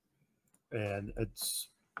 And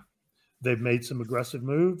they've made some aggressive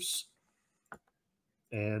moves.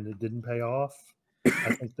 and it didn't pay off.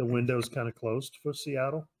 I think the window's kind of closed for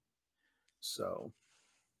Seattle. So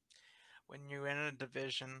when you're in a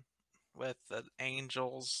division with the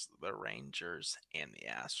Angels, the Rangers, and the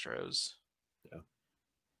Astros,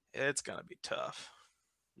 it's going to be tough.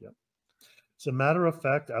 Yep. As a matter of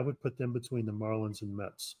fact, I would put them between the Marlins and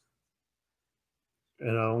Mets.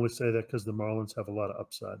 And I only say that because the Marlins have a lot of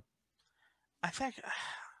upside. I think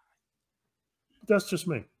that's just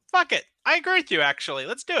me. Fuck it. I agree with you, actually.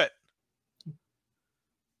 Let's do it.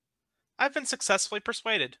 I've been successfully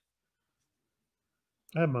persuaded.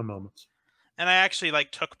 I have my moments. And I actually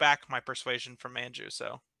took back my persuasion from Manju,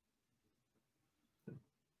 so.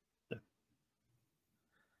 Yeah.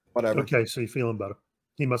 Whatever. Okay, so you're feeling better.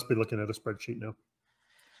 He must be looking at a spreadsheet now.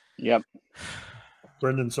 Yep.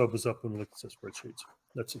 Brendan sobers up and looks at spreadsheets.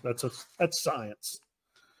 That's science.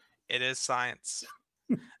 It is science.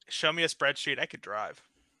 Show me a spreadsheet. I could drive.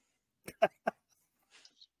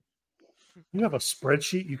 You have a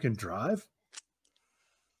spreadsheet you can drive?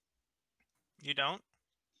 You don't?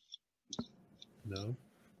 No.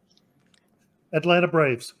 Atlanta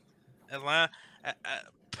Braves. Atlanta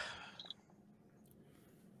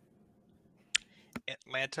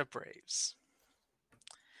Braves.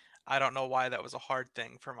 I don't know why that was a hard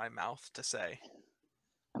thing for my mouth to say.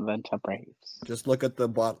 Atlanta Braves. Just look at the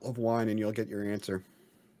bottle of wine and you'll get your answer.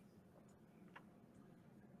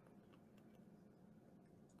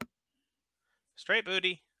 Straight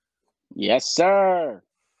booty. Yes, sir.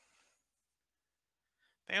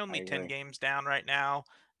 They own me 10 games down right now,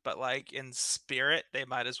 but in spirit, they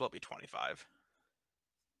might as well be 25.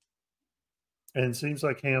 And it seems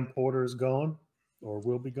like Ham Porter is gone or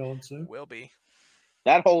will be gone soon. Will be.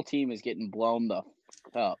 That whole team is getting blown the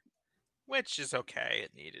fuck up. Which is okay.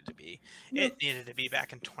 It needed to be. Yeah. It needed to be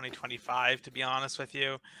back in 2025, to be honest with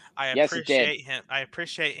you. I appreciate him. I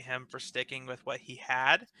appreciate him for sticking with what he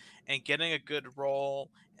had and getting a good role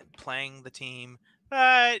and playing the team,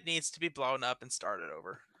 but it needs to be blown up and started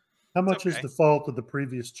over. How much is the fault of the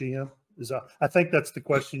previous GM? I think that's the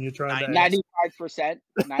question you're trying to ask. 95%.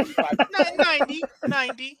 95%.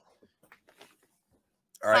 90.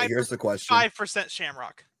 All right, here's the question. 5%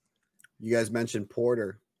 Shamrock. You guys mentioned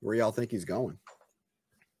Porter. Where y'all think he's going?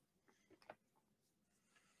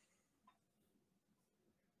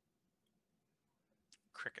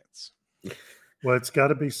 Crickets. Well, it's got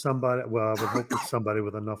to be somebody. Well, I would hope it's somebody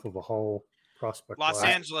with enough of a whole prospect. Los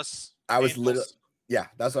Angeles. I was literally, yeah,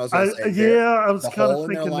 that's what I was going to say. I was kind of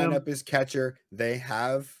thinking their lineup is catcher. They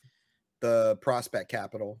have the prospect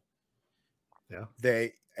capital. Yeah,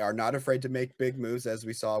 they are not afraid to make big moves, as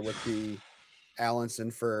we saw with the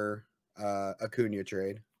Allenson for Acuna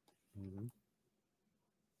trade. Mm-hmm.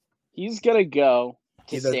 He's gonna go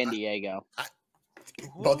to San Diego.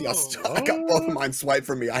 Both of y'all, I got both of mine swiped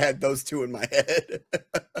from me. I had those two in my head.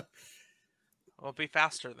 We'll be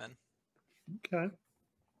faster then. Okay.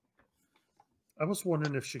 I was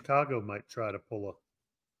wondering if Chicago might try to pull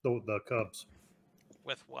the Cubs.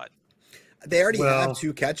 With what? They already have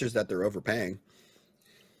two catchers that they're overpaying.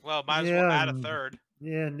 Well, might as well add a third.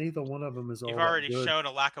 Yeah, neither one of them is all You've already shown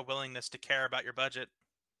a lack of willingness to care about your budget.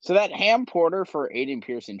 So that Ham Porter for Aiden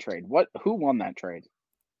Pearson trade, who won that trade?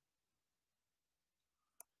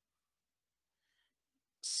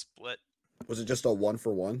 Split. Was it just a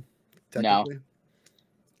 1-for-1? Technically? No.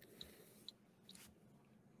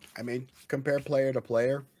 I mean, compare player to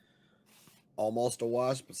player, almost a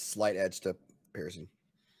wash, but slight edge to Pearson.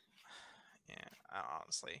 Yeah,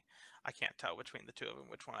 honestly, I can't tell between the two of them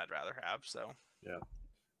which one I'd rather have. So yeah,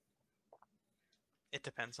 it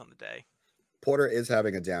depends on the day. Porter is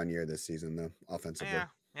having a down year this season, though, offensively.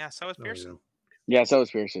 Yeah. So is Pearson. Yeah, so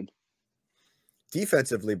is Pearson.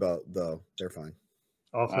 Defensively, though, they're fine.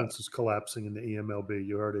 Offense is collapsing in the eMLB.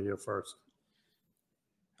 You heard it here first.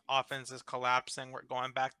 Offense is collapsing. We're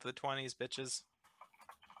going back to the 20s, bitches.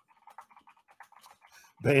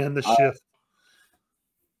 Ban the shift.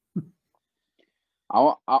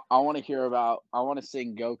 I want to hear about. I want to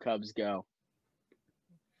sing "Go Cubs Go."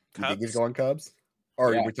 You think he's going Cubs?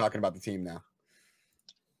 Or are we talking about the team now?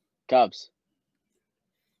 Cubs.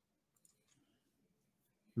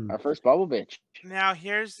 Our first bubble bitch. Now,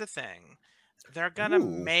 here's the thing. They're going to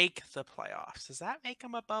make the playoffs. Does that make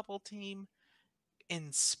them a bubble team?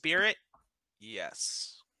 In spirit,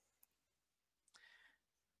 yes.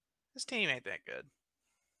 This team ain't that good.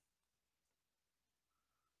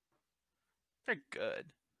 They're good.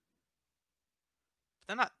 But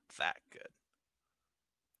they're not that good.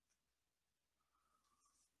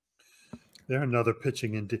 They're another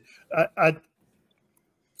pitching and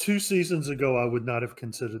 2 seasons ago, I would not have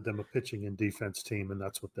considered them a pitching and defense team, and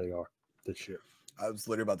that's what they are this year. I was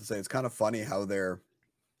literally about to say, it's kind of funny how they're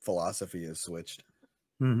philosophy has switched.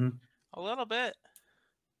 Mm-hmm. A little bit.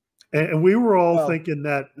 And we were all thinking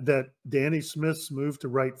that Danny Smith's move to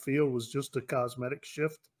right field was just a cosmetic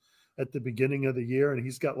shift at the beginning of the year, and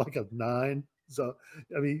he's got like a 9. So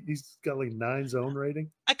he's got like 9 zone rating.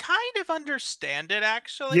 I kind of understand it,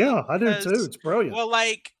 actually. Yeah, I do too. It's brilliant. Well,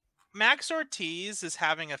 like Max Ortiz is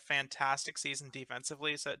having a fantastic season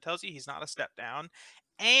defensively, so it tells you he's not a step down.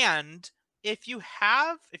 And if you're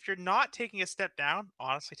not taking a step down,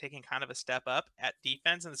 honestly taking kind of a step up at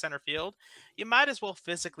defense in the center field, you might as well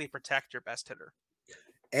physically protect your best hitter.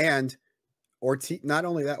 And Ortiz, not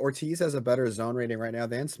only that, Ortiz has a better zone rating right now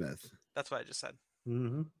than Smith. That's what I just said.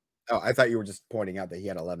 Mm-hmm. Oh, I thought you were just pointing out that he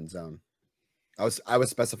had 11 zone. I was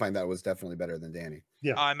specifying that it was definitely better than Danny.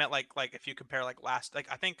 Yeah. I meant like if you compare like last, like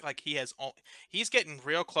I think like he's getting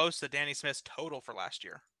real close to Danny Smith's total for last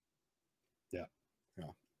year. Yeah. Yeah.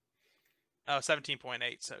 Oh, 17.8.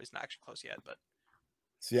 So he's not actually close yet, but.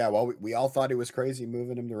 So yeah, well, we all thought it was crazy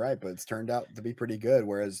moving him to right, but it's turned out to be pretty good.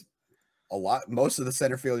 Whereas most of the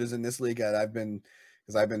center fielders in this league that I've been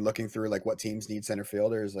looking through like what teams need center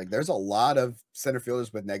fielders, like there's a lot of center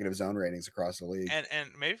fielders with negative zone ratings across the league. And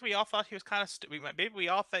maybe we all thought he was kind of maybe we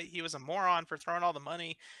all thought he was a moron for throwing all the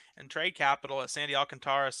money and trade capital at Sandy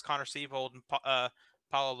Alcantara, Connor Seabold, and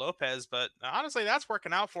Paulo Lopez, but honestly, that's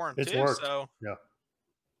working out for him too. Worked. So yeah,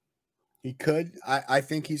 he could. I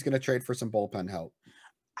think he's going to trade for some bullpen help.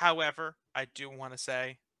 However, I do want to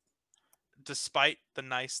say, despite the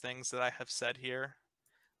nice things that I have said here,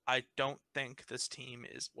 I don't think this team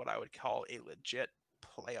is what I would call a legit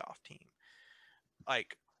playoff team.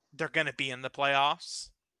 Like, they're going to be in the playoffs,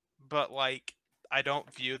 but like, I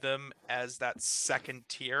don't view them as that second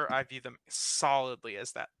tier. I view them solidly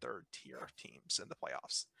as that third tier of teams in the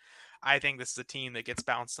playoffs. I think this is a team that gets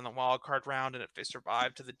bounced in the wild card round, and if they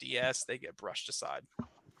survive to the DS, they get brushed aside.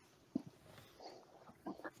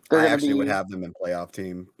 I actually would have them in playoff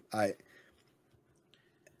team.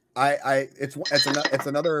 It's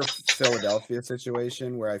another Philadelphia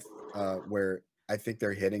situation where I think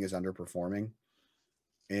their hitting is underperforming,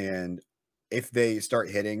 and if they start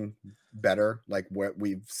hitting better, like what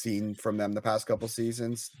we've seen from them the past couple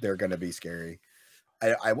seasons, they're going to be scary.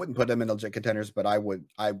 I wouldn't put them in legit contenders, but I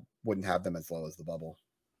wouldn't have them as low as the bubble.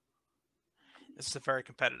 This is a very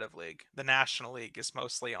competitive league. The National League is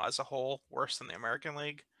mostly, as a whole, worse than the American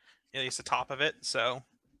League, at least the top of it. So,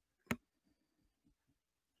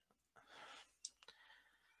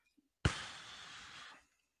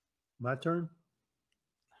 my turn.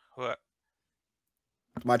 What?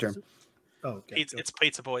 My turn. Oh, okay. It's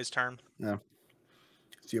Pizza Boy's turn. Yeah,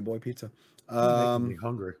 it's your boy Pizza. Making me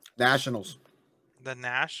hungry. Nationals. The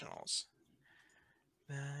Nationals.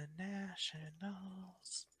 The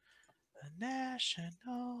Nationals. The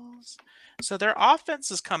Nationals. So their offense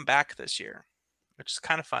has come back this year, which is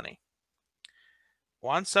kind of funny.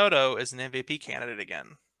 Juan Soto is an MVP candidate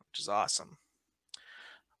again, which is awesome.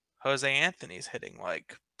 Jose Anthony's hitting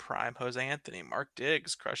like prime Jose Anthony. Mark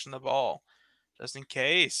Diggs crushing the ball. Just in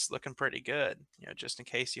case, looking pretty good. Just in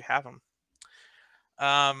case you have him.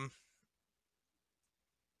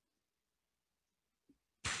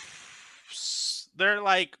 They're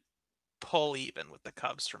like pull even with the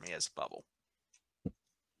Cubs for me as a bubble.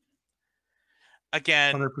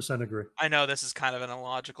 Again, 100% agree. I know this is kind of an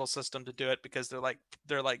illogical system to do it because they're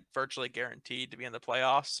like virtually guaranteed to be in the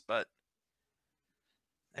playoffs, but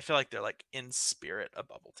I feel like they're like in spirit a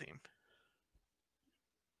bubble team.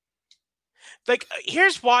 Like,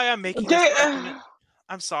 here's why I'm making this argument.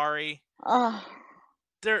 I'm sorry.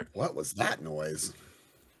 What was that noise?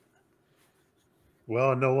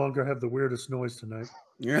 Well, I no longer have the weirdest noise tonight.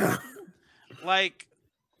 Yeah. Like,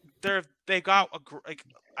 they got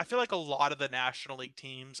I feel like a lot of the National League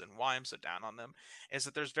teams, and why I'm so down on them, is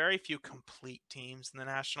that there's very few complete teams in the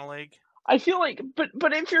National League. I feel like, but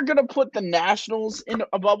if you're gonna put the Nationals in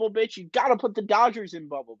a bubble, bitch, you gotta put the Dodgers in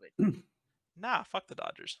bubble, bitch. Nah, fuck the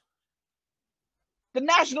Dodgers. The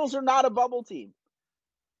Nationals are not a bubble team.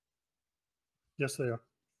 Yes, they are.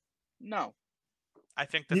 No. I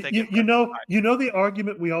think that they you know the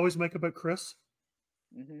argument we always make about Chris?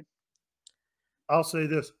 Mm-hmm. I'll say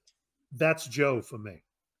this. That's Joe for me.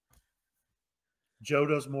 Joe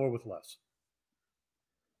does more with less,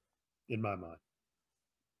 in my mind.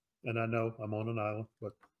 And I know I'm on an island,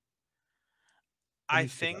 but I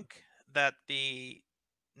think that the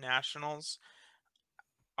Nationals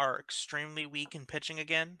are extremely weak in pitching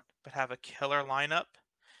again, but have a killer lineup.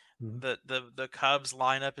 Mm-hmm. The Cubs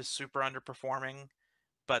lineup is super underperforming,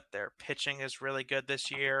 but their pitching is really good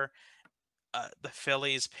this year. The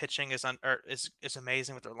Phillies pitching is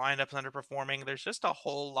amazing, but their lineup's underperforming. There's just a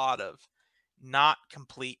whole lot of not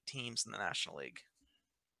complete teams in the National League.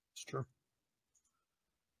 It's true.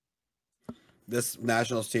 This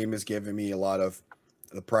Nationals team is giving me a lot of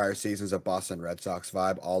the prior seasons of Boston Red Sox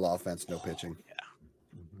vibe, all offense, no pitching.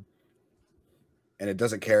 Yeah. Mm-hmm. And it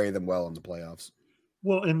doesn't carry them well in the playoffs.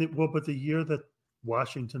 Well, but the year that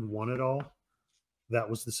Washington won it all, that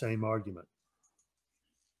was the same argument.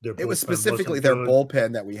 It was specifically their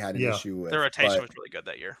bullpen that we had an issue with. Their rotation was really good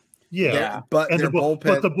that year. Yeah. But their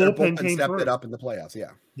bullpen came stepped through. it up in the playoffs.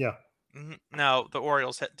 Yeah. Yeah. Mm-hmm. No, the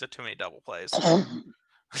Orioles hit to too many double plays.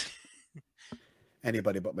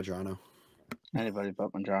 Anybody but Madrano. Anybody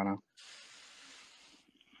but Madrano.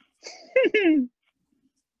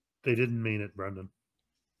 They didn't mean it, Brendan.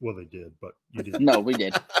 Well, they did, but you didn't. No, we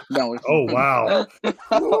did. No. Oh, wow.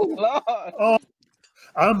 Oh, oh,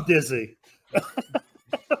 I'm dizzy.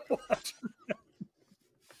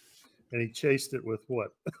 And he chased it with what?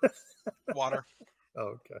 Water.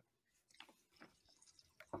 Oh, okay.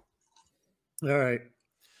 All right.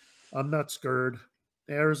 I'm not scared.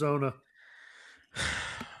 Arizona.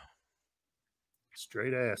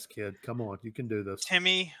 Straight ass, kid. Come on. You can do this.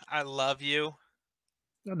 Timmy, I love you.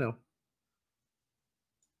 I know.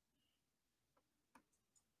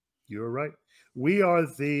 You're right. We are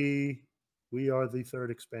the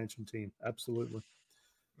third expansion team. Absolutely.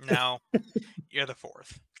 No, you're the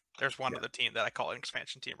fourth. There's one other team that I call an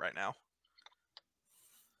expansion team right now.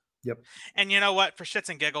 Yep. And you know what? For shits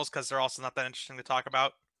and giggles, because they're also not that interesting to talk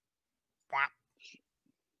about.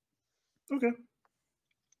 Okay.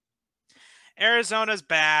 Arizona's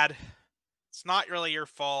bad. It's not really your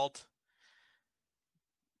fault.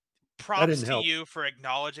 Props to you for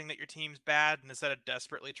acknowledging that your team's bad, and instead of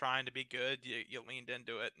desperately trying to be good, you leaned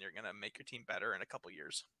into it, and you're going to make your team better in a couple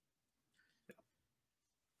years.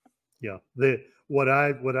 Yeah. What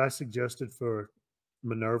I suggested for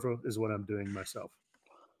Minerva is what I'm doing myself.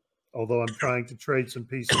 Although I'm trying to trade some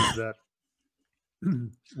pieces that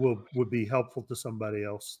would be helpful to somebody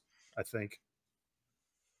else, I think,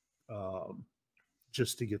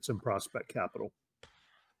 just to get some prospect capital.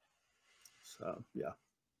 So, yeah.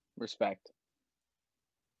 Respect.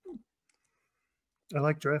 I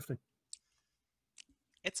like drafting.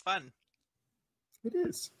 It's fun. It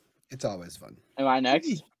is. It's always fun. Am I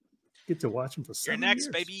next? Get to watch them for 7 You're next,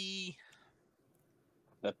 years. baby.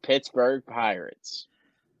 The Pittsburgh Pirates.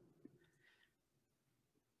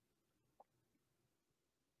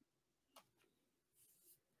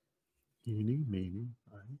 Eeny, meeny,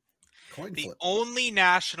 Coin The flip. only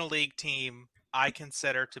National League team I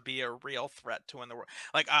consider to be a real threat to win the world.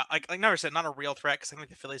 Like never said, not a real threat, because I think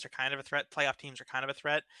the Phillies are kind of a threat. Playoff teams are kind of a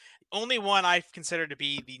threat. The only one I consider to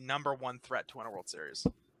be the number one threat to win a World Series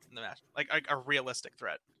in the match, like a realistic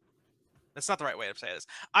threat. That's not the right way to say this.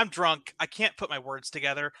 I'm drunk. I can't put my words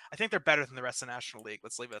together. I think they're better than the rest of the National League.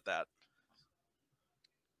 Let's leave it at that.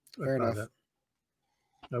 Fair enough.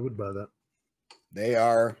 I would buy that.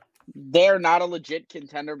 They're not a legit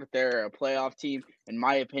contender, but they're a playoff team. In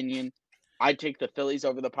my opinion, I'd take the Phillies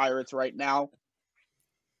over the Pirates right now.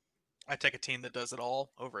 I take a team that does it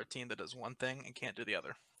all over a team that does one thing and can't do the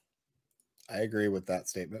other. I agree with that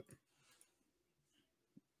statement.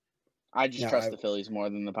 I just trust the Phillies more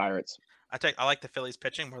than the Pirates. I like the Phillies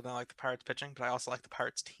pitching more than I like the Pirates pitching, but I also like the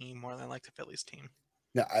Pirates team more than I like the Phillies team.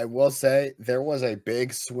 Now, I will say there was a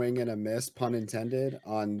big swing and a miss, pun intended,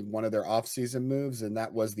 on one of their offseason moves, and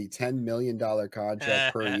that was the $10 million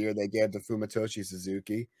contract per year they gave to Fumitoshi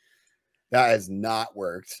Suzuki. That has not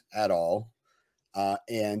worked at all.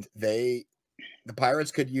 And the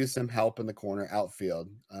Pirates could use some help in the corner outfield,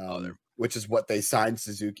 which is what they signed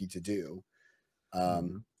Suzuki to do.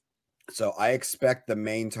 So I expect the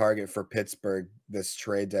main target for Pittsburgh this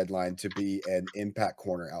trade deadline to be an impact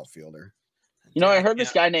corner outfielder. You know, I heard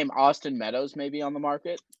this guy named Austin Meadows may be on the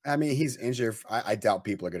market. I mean, he's injured. I doubt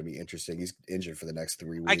people are going to be interested. He's injured for the next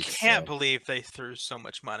 3 weeks. I can't believe they threw so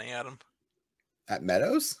much money at him. At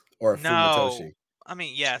Meadows or No. Fumitoshi? I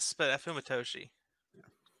mean, yes, but at Fumitoshi.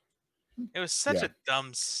 Yeah. It was such a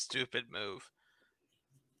dumb, stupid move.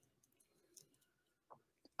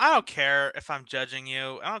 I don't care if I'm judging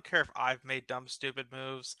you. I don't care if I've made dumb, stupid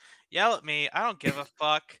moves. Yell at me. I don't give a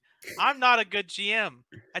fuck. I'm not a good GM.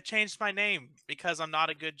 I changed my name because I'm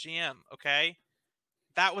not a good GM, okay?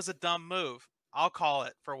 That was a dumb move. I'll call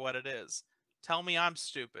it for what it is. Tell me I'm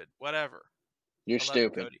stupid. Whatever. You're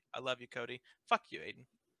stupid. Cody. I love you, Cody. Fuck you,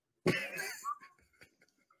 Aiden.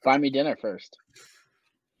 Find me dinner first.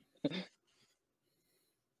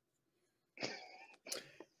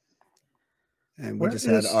 And we just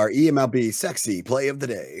had our eMLB sexy play of the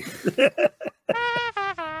day.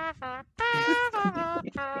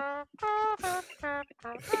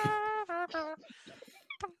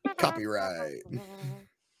 Copyright.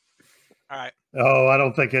 All right. Oh, I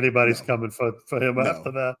don't think anybody's coming for him No.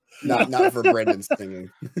 after that. Not for Brendan's singing.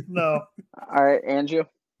 No. All right, Andrew.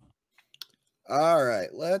 All right,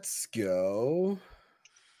 let's go.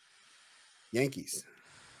 Yankees.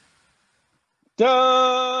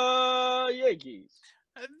 The Yankees.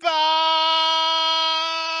 The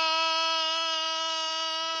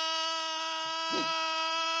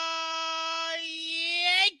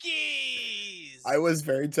Yankees I was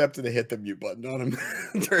very tempted to hit the mute button on him.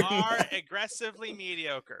 are aggressively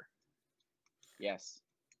mediocre. Yes.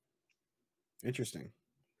 Interesting.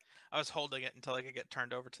 I was holding it until I could get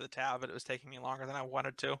turned over to the tab, but it was taking me longer than I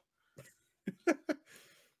wanted to.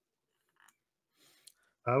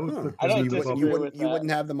 I would put I them don't in the disagree bubble. with you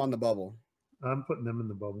wouldn't have them on the bubble. I'm putting them in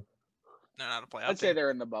the bubble. They're not a playoff I'd say team.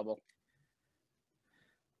 they're in the bubble.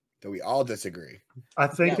 Do we all disagree? I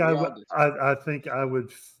think Yeah, I we all would. disagree. I think I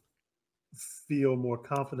would feel more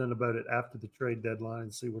confident about it after the trade deadline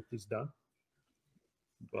and see what he's done.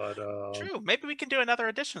 But True. Maybe we can do another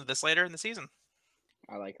edition of this later in the season.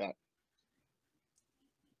 I like that.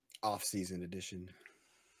 Off-season edition.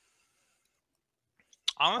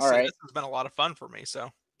 Honestly, All right. this has been a lot of fun for me.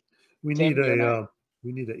 So we Tim, need you're a next.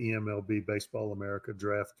 we need an eMLB Baseball America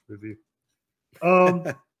draft review.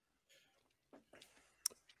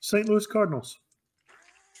 St. Louis Cardinals.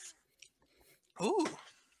 ooh.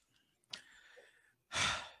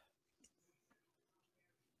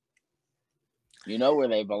 You know where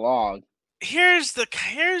they belong. Here's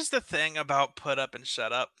the thing about put up and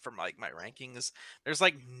shut up from like my rankings. There's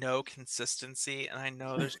like no consistency, and I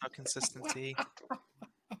know there's no consistency.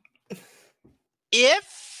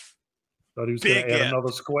 If Thought he was going Big to add if.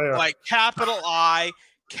 another square. like capital I,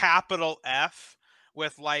 capital F,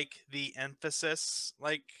 with like the emphasis,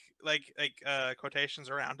 like quotations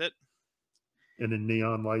around it. And then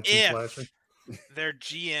neon lights and flashing. Their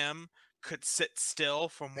GM could sit still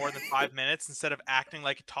for more than 5 minutes instead of acting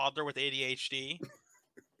like a toddler with ADHD,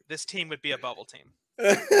 this team would be a bubble team.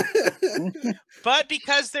 But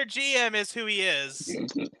because their GM is who he is,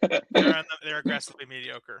 they're aggressively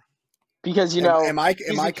mediocre. Because you know, am I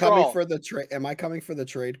he's a coming troll. for the trade? Am I coming for the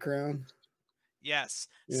trade crown? Yes.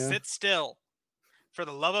 Yeah. Sit still. For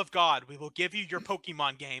the love of God, we will give you your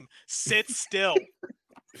Pokemon game. Sit still.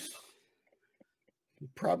 You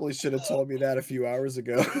probably should have told me that a few hours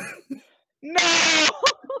ago. No!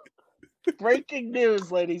 Breaking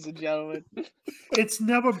news, ladies and gentlemen. It's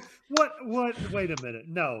never what wait a minute.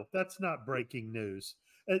 No, that's not breaking news.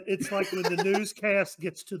 It's like when the newscast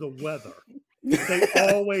gets to the weather. They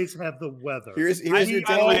always have the weather. Here's your by Denver the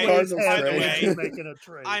Cardinals way, trade. making a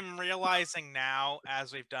trade. I'm realizing now,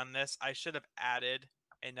 as we've done this, I should have added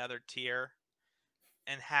another tier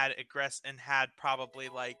and had probably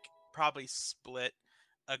split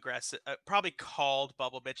aggressive, probably called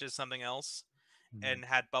Bubble Bitches something else, and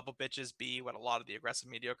had Bubble Bitches be what a lot of the aggressive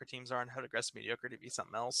mediocre teams are, and had aggressive mediocre to be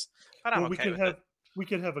something else. But I'm okay with it. We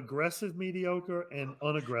could have aggressive mediocre and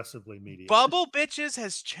unaggressively mediocre. Bubble Bitches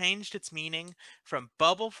has changed its meaning from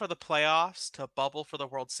bubble for the playoffs to bubble for the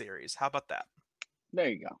World Series. How about that? There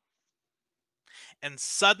you go. And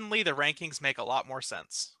suddenly the rankings make a lot more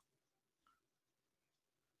sense.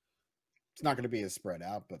 It's not going to be as spread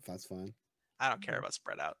out, but that's fine. I don't care about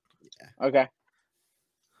spread out. Yeah. Okay.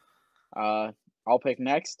 I'll pick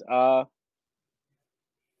next.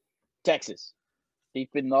 Texas.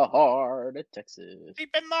 Deep in the heart of Texas.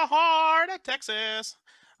 Deep in the heart of Texas.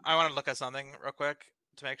 I want to look at something real quick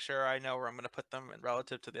to make sure I know where I'm going to put them in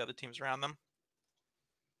relative to the other teams around them.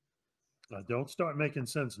 Don't start making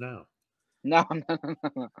sense now. No. Okay.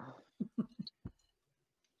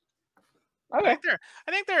 I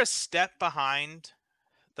think they're a step behind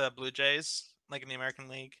the Blue Jays, like in the American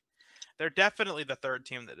League. They're definitely the third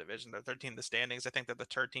team in the division. They're 13th in the standings. I think they're the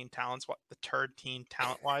third team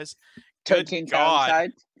talent-wise. Good 13 God.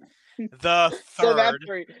 talent The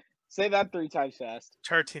third. Say that three times fast.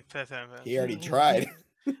 13th. He already tried.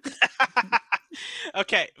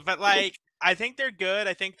 Okay, but like I think they're good.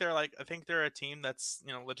 I think they're a team that's,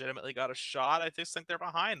 legitimately got a shot. I just think they're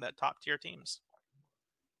behind that top tier teams.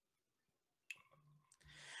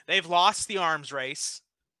 They've lost the arms race.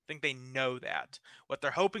 I think they know that. What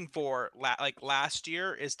they're hoping for, like last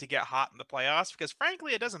year, is to get hot in the playoffs. Because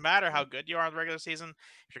frankly, it doesn't matter how good you are in the regular season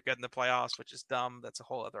if you're good in the playoffs, which is dumb. That's a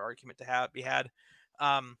whole other argument to be had.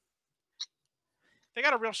 They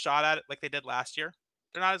got a real shot at it, like they did last year.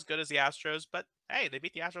 They're not as good as the Astros, but hey, they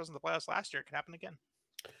beat the Astros in the playoffs last year. It could happen again.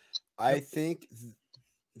 I think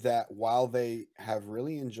that while they have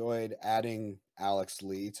really enjoyed adding Alex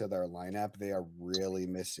Lee to their lineup, they are really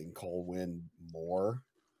missing Cole Winn more,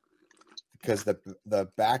 because the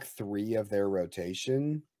back three of their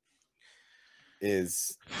rotation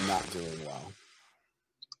is not doing well.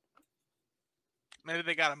 Maybe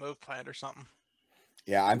they got a move planned or something.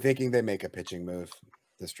 Yeah, I'm thinking they make a pitching move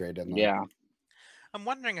this trade deadline. Yeah. I'm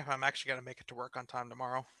wondering if I'm actually going to make it to work on time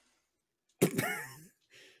tomorrow.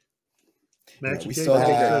 Yeah, we still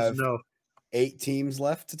have 8 teams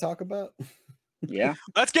left to talk about. Yeah.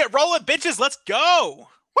 Let's get rolling, bitches. Let's go.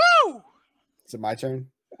 Woo! Is it my turn?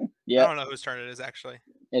 Yeah. I don't know whose turn it is, actually.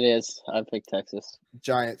 It is. I picked Texas.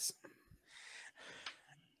 Giants.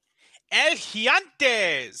 El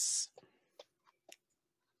Gigantes.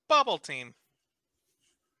 Bubble team.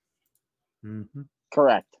 Mm-hmm.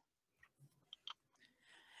 Correct.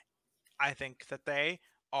 I think that they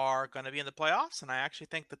are going to be in the playoffs, and I actually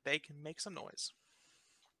think that they can make some noise.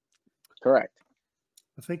 Correct.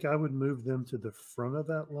 I think I would move them to the front of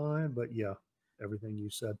that line, but yeah, everything you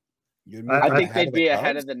said. I think they'd be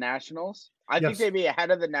ahead of the Nationals. I think Yes. they'd be ahead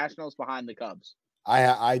of the Nationals behind the Cubs.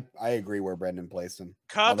 I agree where Brenden placed them.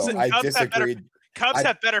 Cubs disagreed. Cubs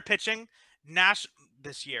have better pitching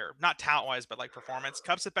this year, not talent-wise, but like performance.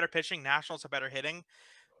 Cubs have better pitching. Nationals have better hitting.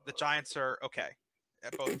 The Giants are okay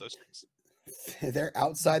at both of those things. They're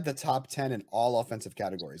outside the top 10 in all offensive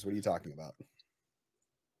categories. What are you talking about?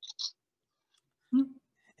 And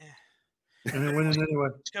they're winning anyway.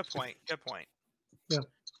 Good point. Good point. Yeah.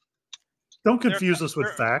 Don't confuse us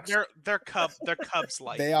with facts. They're Cubs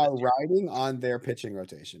light. They are riding on their pitching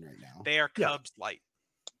rotation right now. They are Cubs light.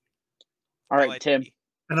 All right, Tim.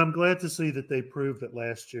 And I'm glad to see that they proved that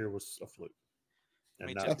last year was a fluke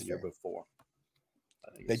and not That's the year fair. before.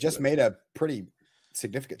 They just made a pretty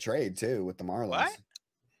significant trade too with the Marlins. What?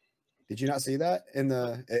 Did you not see that in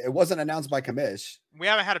the? It wasn't announced by Commish. We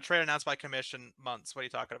haven't had a trade announced by Commish in months. What are you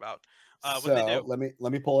talking about? What So did they do?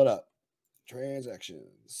 let me pull it up.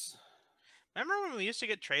 Transactions. Remember when we used to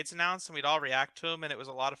get trades announced and we'd all react to them, and it was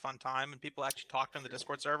a lot of fun time, and people actually talked on the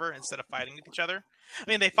Discord server instead of fighting with each other? I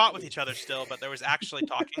mean, they fought with each other still, but there was actually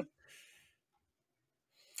talking.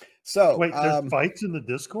 So wait, there's fights in the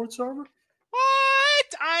Discord server?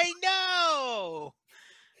 What? I know.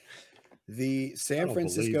 The San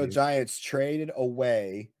Francisco Giants traded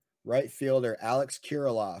away right fielder Alex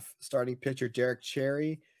Kirilloff, starting pitcher Derek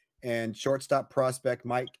Cherry, and shortstop prospect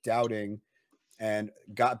Mike Dowding, and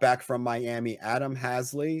got back from Miami Adam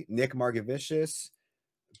Hasley, Nick Margevicius,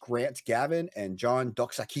 Grant Gavin, and John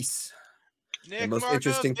Doxakis. Nick the most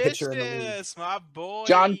interesting pitcher in the league. My boy.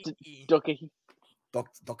 John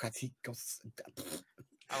Doxakis.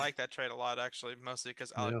 I like that trade a lot, actually, mostly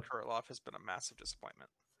because Alex Kirilloff has been a massive disappointment.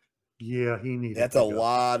 Yeah, he needed. That's a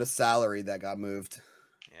lot of salary that got moved.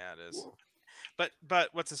 Yeah, it is. But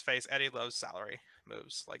what's his face? Eddie loves salary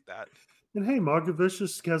moves like that. And hey,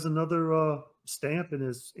 Margevicius has another stamp in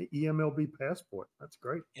his eMLB passport. That's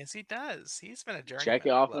great. Yes, he does. He's been a journeyman. Check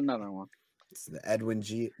it off another one. It's the Edwin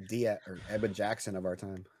Jackson of our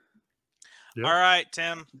time. Yep. All right,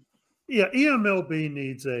 Tim. Yeah, eMLB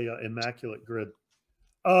needs a immaculate grid.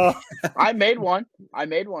 I made one. One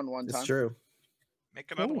time. It's true. Make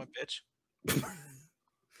another one, bitch.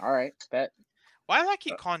 All right, bet. Why do I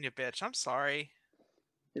keep calling you bitch? I'm sorry.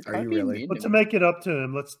 Are you really? But to make it up to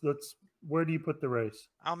him, let's. Where do you put the race?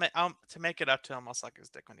 I'll to make it up to him. I'll suck his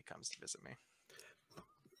dick when he comes to visit me.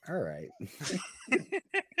 All right.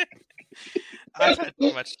 I've had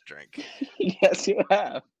too much to drink. Yes, you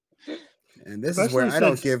have. And this is where I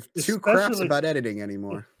don't give two craps about editing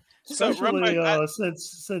anymore. Especially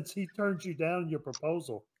since he turned you down in your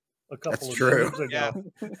proposal a couple of times ago. Yeah.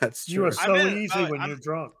 That's true. You are so easy when you're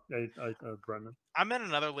drunk, Brenden. I'm in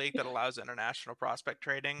another league that allows international prospect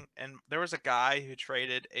trading, and there was a guy who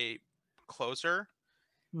traded a closer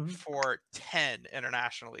for 10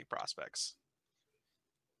 international league prospects.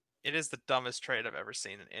 It is the dumbest trade I've ever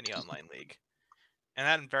seen in any online league. And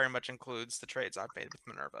that very much includes the trades I've made with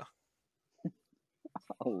Minerva.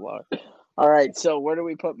 Oh, Lord. All right, so where do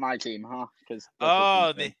we put my team, huh?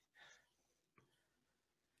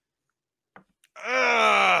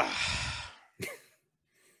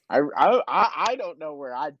 I don't know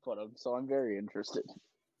where I'd put them, so I'm very interested.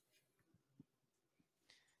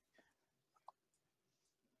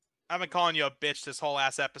 I've been calling you a bitch this whole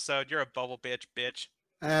ass episode. You're a bubble bitch.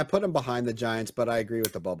 Put them behind the Giants, but I agree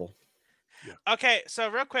with the bubble. Yeah. Okay, so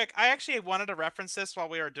real quick, I actually wanted to reference this while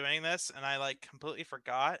we were doing this, and I completely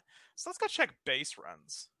forgot. So let's go check base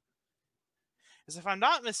runs. Because if I'm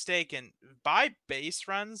not mistaken, by base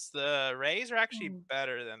runs, the Rays are actually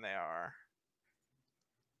better than they are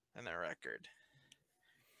in their record.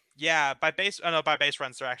 Yeah, by base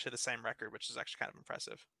runs, they're actually the same record, which is actually kind of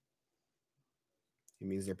impressive. It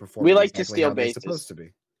means they're performing. We like to steal bases. Supposed to be.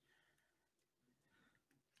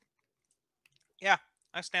 Yeah,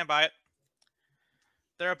 I stand by it.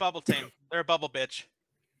 They're a bubble team. They're a bubble bitch.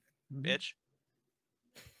 Bitch.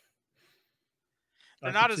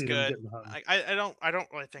 They're not as good. I don't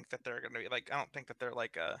really think that they're going to be like. I don't think that they're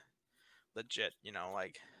like a legit.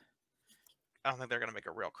 Like I don't think they're going to make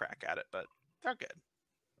a real crack at it, but they're good.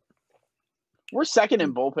 We're second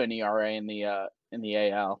in bullpen ERA in the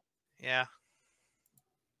AL. Yeah.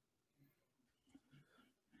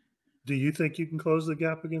 Do you think you can close the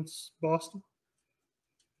gap against Boston,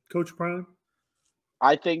 Coach Prime?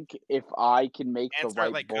 I think if I can make the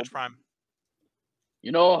right like bullpen, Coach Prime.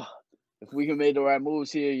 If we can make the right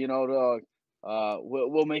moves here,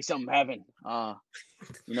 we'll make something happen.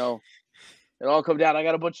 It all comes down. I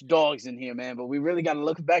got a bunch of dogs in here, man, but we really got to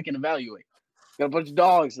look back and evaluate. Got a bunch of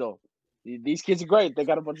dogs though. These kids are great. They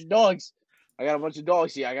got a bunch of dogs. I got a bunch of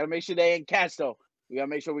dogs here. I got to make sure they ain't cats though. We got to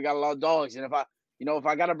make sure we got a lot of dogs. And if I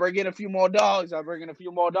got to bring in a few more dogs, I'll bring in a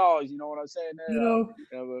few more dogs. You know what I'm saying?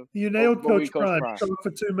 You nailed Coach Prime. Talked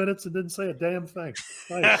for 2 minutes and didn't say a damn thing.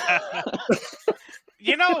 Nice.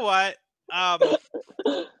 You know what? I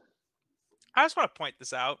just want to point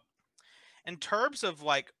this out. In terms of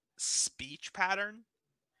like speech pattern,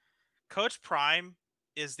 Coach Prime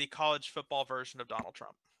is the college football version of Donald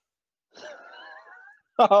Trump.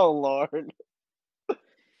 Oh, Lord.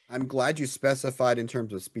 I'm glad you specified in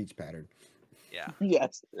terms of speech pattern. Yeah.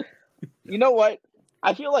 Yes. You know what?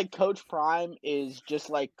 I feel like Coach Prime is just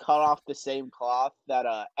like cut off the same cloth that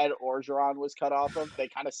Ed Orgeron was cut off of. They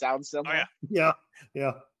kind of sound similar. Oh, yeah.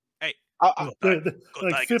 Yeah. Hey.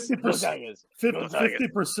 Like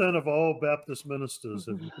 50% of all Baptist ministers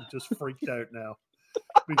have just freaked out now.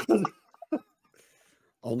 Because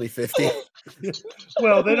only 50.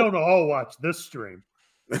 Well, they don't all watch this stream.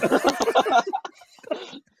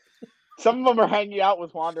 Some of them are hanging out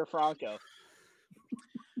with Wander Franco.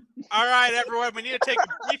 All right, everyone, we need to take a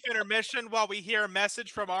brief intermission while we hear a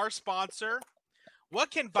message from our sponsor.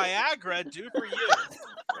 What can Viagra do for you?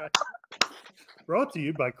 Brought to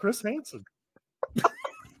you by Chris Hansen.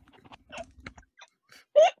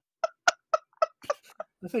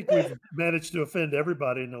 I think we've managed to offend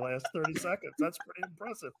everybody in the last 30 seconds. That's pretty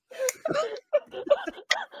impressive.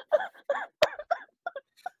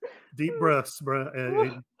 Deep breaths,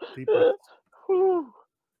 deep breaths.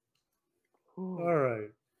 All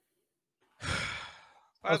right.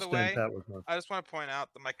 By the way, I just want to point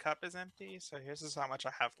out that my cup is empty, so here's how much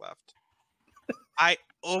I have left. I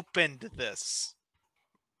opened this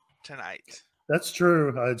tonight. That's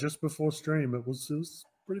true. Just before stream, it was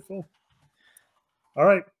pretty full. All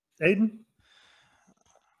right, Aiden,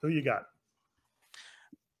 who you got?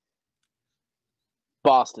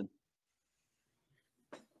 Boston.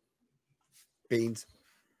 Beans.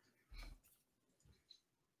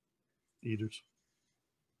 Eaters.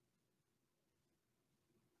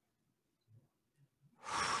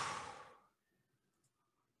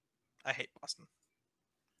 I hate Boston.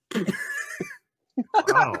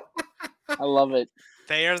 Wow. I love it.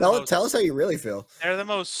 They are tell us how you really feel. They're the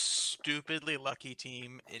most stupidly lucky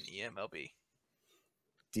team in eMLB.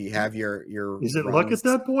 Do you have your Is it luck at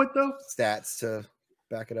that point though? Stats to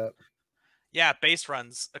back it up? Yeah, base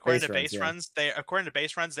runs. According to base runs, they're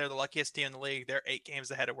the luckiest team in the league. They're 8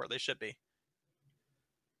 games ahead of where they should be.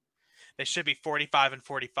 They should be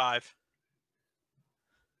 45-45.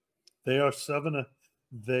 They are 7.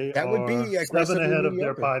 That would be 7 ahead of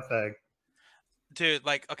their pie thing. Dude,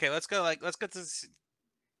 okay, let's go to this.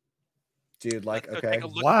 Dude, okay.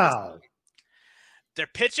 Wow. Their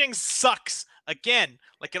pitching sucks. Again,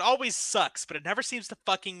 it always sucks, but it never seems to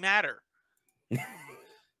fucking matter.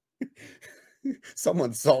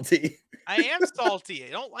 Someone's salty. I am salty.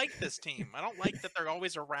 I don't like this team. I don't like that they're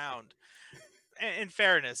always around. In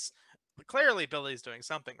fairness, clearly Billy's doing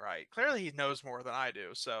something right. Clearly he knows more than I do,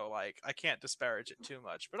 so I can't disparage it too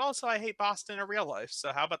much. But also I hate Boston in real life,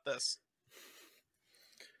 so how about this?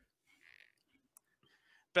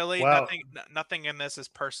 Billy, wow. nothing in this is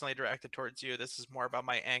personally directed towards you. This is more about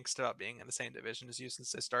my angst about being in the same division as you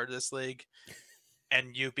since I started this league.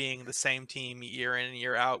 And you being the same team year in and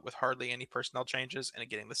year out with hardly any personnel changes and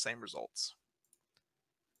getting the same results.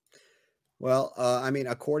 Well,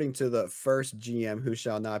 according to the first GM who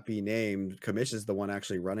shall not be named, Kamish is the one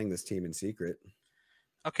actually running this team in secret.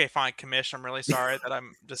 Okay, fine, Kamish. I'm really sorry that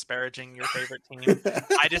I'm disparaging your favorite team.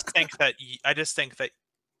 I just think that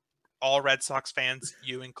all Red Sox fans,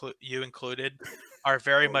 you included, are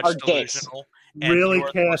very much delusional. Really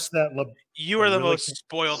cast that. You are the most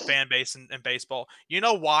spoiled fan base in baseball. You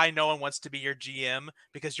know why no one wants to be your GM?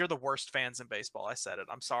 Because you're the worst fans in baseball. I said it.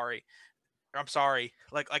 I'm sorry.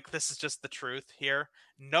 This is just the truth here.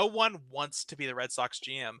 No one wants to be the Red Sox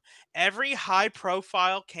GM. Every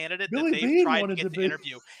high-profile candidate that they've tried to get to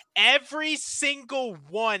interview, every single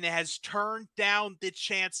one has turned down the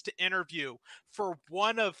chance to interview for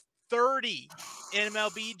one of 30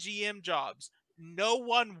 MLB GM jobs. No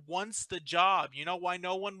one wants the job. You know why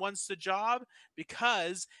no one wants the job?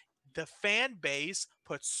 Because the fan base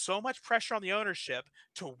puts so much pressure on the ownership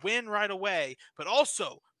to win right away, but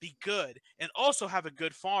also be good, and also have a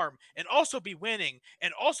good farm, and also be winning,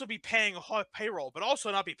 and also be paying a high payroll, but also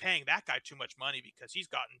not be paying that guy too much money because he's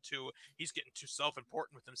getting too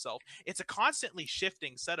self-important with himself. It's a constantly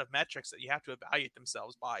shifting set of metrics that you have to evaluate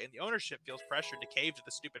themselves by, and the ownership feels pressured to cave to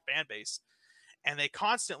the stupid fan base. And they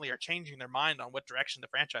constantly are changing their mind on what direction the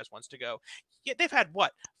franchise wants to go. Yet they've had,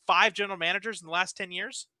 what, 5 general managers in the last 10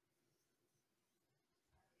 years?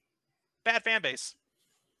 Bad fan base.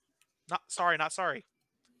 Not sorry.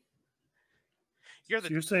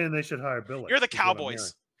 You're saying they should hire Billy. You're the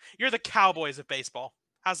Cowboys. You're the Cowboys of baseball.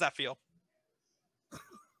 How's that feel?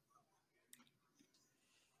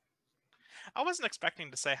 I wasn't expecting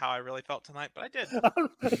to say how I really felt tonight, but I did.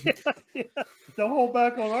 Yeah. Don't hold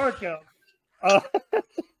back on our account. I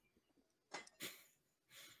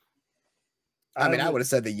mean, I would have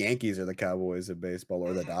said the Yankees are the Cowboys of baseball,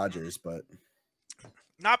 or the Dodgers, but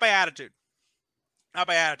not by attitude.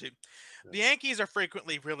 The Yankees are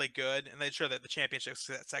frequently really good, and they're sure that the championship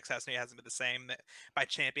success hasn't been the same. That by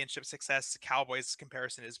championship success, the Cowboys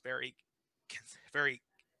comparison is very, very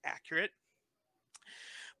accurate.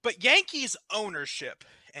 But Yankees ownership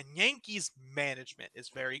and Yankees management is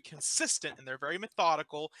very consistent, and they're very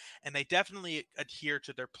methodical, and they definitely adhere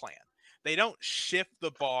to their plan. They don't shift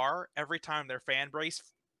the bar every time their fan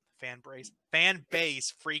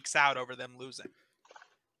base freaks out over them losing.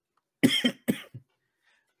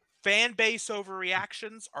 Fan base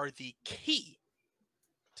overreactions are the key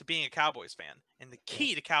to being a Cowboys fan and the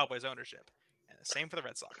key to Cowboys ownership. And the same for the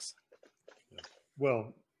Red Sox.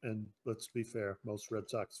 Well, and let's be fair, most Red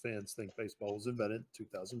Sox fans think baseball was invented in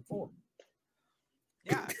 2004.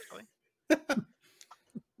 Yeah, actually.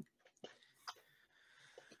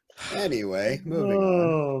 Anyway, moving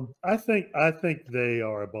on. I think they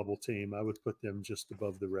are a bubble team. I would put them just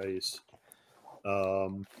above the Rays.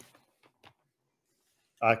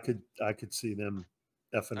 I could see them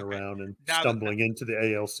effing around and stumbling into the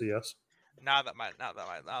ALCS. Now that my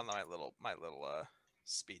little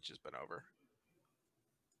speech has been over.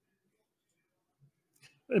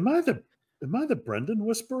 Am I the Brenden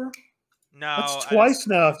whisperer? No, that's twice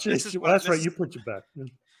now. That's right. You put your back.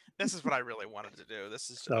 This is what I really wanted to do.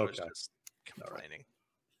 This is okay. I was just complaining.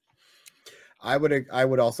 I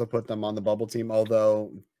would also put them on the bubble team,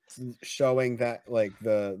 although showing that like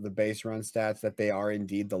the base run stats that they are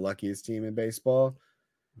indeed the luckiest team in baseball.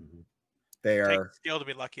 Mm-hmm. They are Takes skill to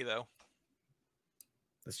be lucky, though.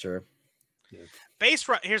 That's true. Yeah. Base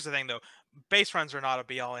run. Here's the thing, though. Base runs are not a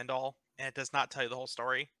be all end all, and it does not tell you the whole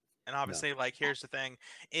story. And obviously, like, here's the thing: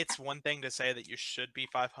 it's one thing to say that you should be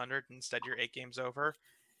 500, instead you're 8 games over.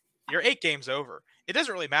 You're 8 games over. It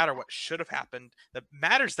doesn't really matter what should have happened. It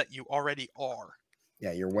matters that you already are.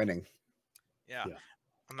 Yeah, you're winning. Yeah.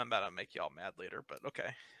 I'm about to make y'all mad later, but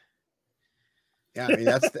okay. Yeah, I mean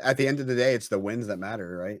that's at the end of the day, it's the wins that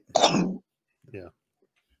matter, right? Yeah.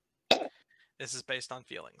 This is based on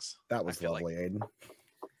feelings. That was lovely, Aiden.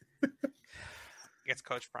 Gets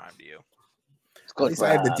Coach Prime to you. At least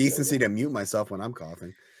I have the decency to mute myself when I'm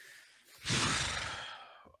coughing.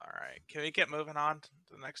 All right. Can we get moving on to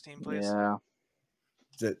the next team, please? Yeah.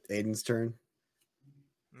 Is it Aiden's turn?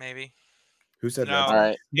 Maybe. Who said no? Red Sox? All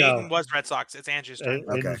right. Aiden was Red Sox. It's Andrew's turn.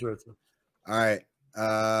 Okay. All right.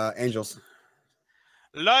 Angels.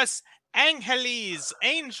 Los Angeles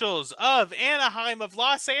Angels of Anaheim, of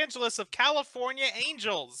Los Angeles, of California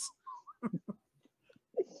Angels.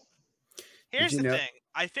 Here's the thing.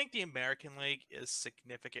 I think the American League is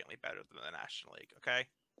significantly better than the National League, okay?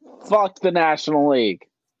 Fuck the National League.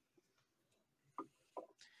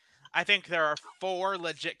 I think there are 4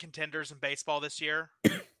 legit contenders in baseball this year,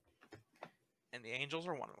 and the Angels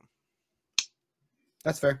are one of them.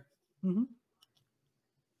 That's fair. Mm-hmm.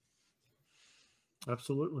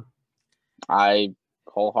 Absolutely. I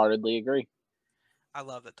wholeheartedly agree. I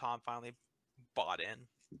love that Tom finally bought in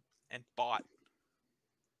and bought.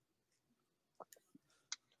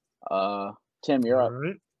 Tim, you're up.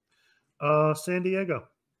 All right. San Diego.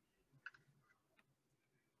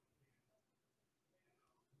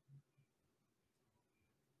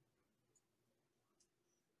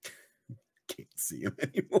 Can't see them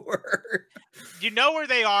anymore. You know where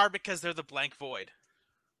they are because they're the blank void.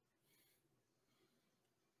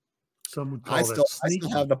 Some would call I still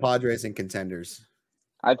have the Padres in contenders.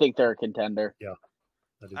 I think they're a contender. Yeah.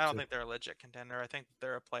 I don't think they're a legit contender. I think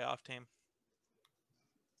they're a playoff team.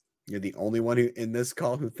 You're the only one who in this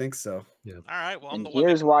call who thinks so. Yeah. All right. Well,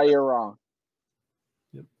 here's why you're wrong.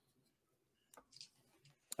 Yep.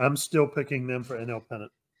 I'm still picking them for NL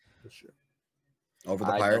pennant this year. Over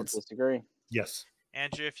the I Pirates? don't disagree. Yes.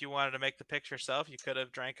 Andrew, if you wanted to make the pick yourself, you could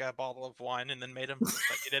have drank a bottle of wine and then made them, but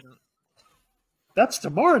you didn't. That's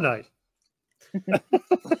tomorrow night.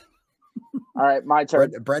 All right, my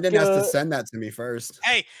turn. Brenden has to send that to me first.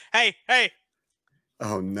 Hey!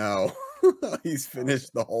 Oh, no. He's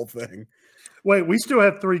finished the whole thing. Wait, we still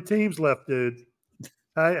have 3 teams left, dude.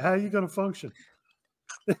 How are you going to function?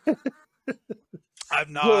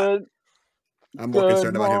 I'm not. Good. I'm more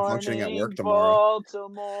concerned about him functioning at work tomorrow.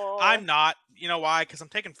 Baltimore. I'm not. You know why? Because I'm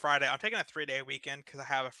taking Friday. I'm taking a 3-day weekend because I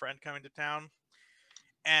have a friend coming to town.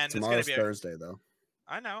 And Tomorrow's it's going to be Thursday, though.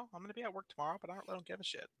 I know. I'm going to be at work tomorrow, but I don't give a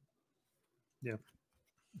shit. Yeah.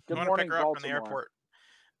 Good I want to morning, pick her up from the Baltimore. airport.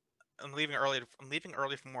 I'm leaving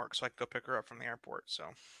early from work so I can go pick her up from the airport. So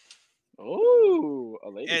Ooh, a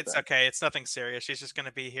lady it's friend. okay. It's nothing serious. She's just going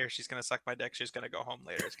to be here. She's going to suck my dick. She's going to go home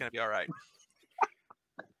later. It's going to be all right.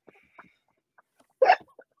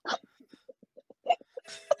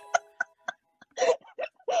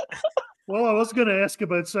 Well, I was going to ask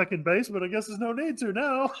about second base, but I guess there's no need to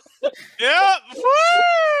now. Yep.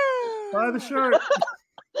 Buy the shirt.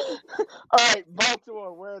 All right,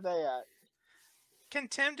 Baltimore, where are they at? Can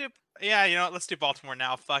Tim do? Yeah, you know what? Let's do Baltimore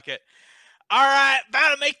now. Fuck it. All right,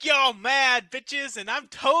 about to make y'all mad, bitches, and I'm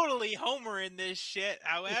totally homering this shit.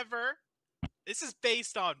 However, this is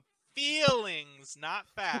based on feelings, not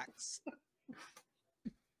facts.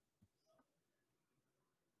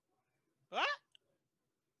 What?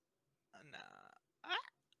 Nah.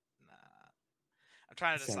 I'm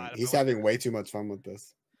trying to decide. He's having way too much fun with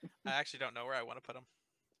this. I actually don't know where I want to put them.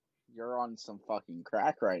 You're on some fucking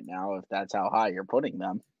crack right now if that's how high you're putting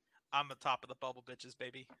them. I'm the top of the bubble, bitches,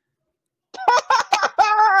 baby.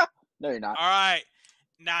 No, you're not. All right.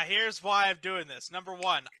 Now, here's why I'm doing this. Number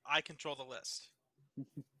one, I control the list.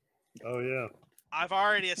 Oh, yeah. I've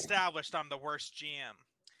already established I'm the worst GM.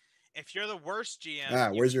 If you're the worst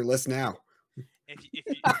GM... where's your list now?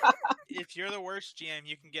 If you're the worst GM,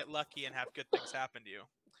 you can get lucky and have good things happen to you.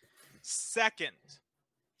 Second,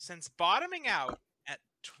 since bottoming out at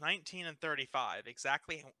 19 and 35,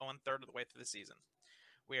 exactly 1/3 of the way through the season,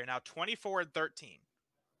 we are now 24 and 13.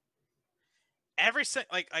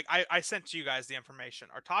 I sent to you guys the information.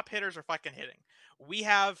 Our top hitters are fucking hitting. We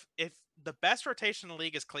have, if the best rotation in the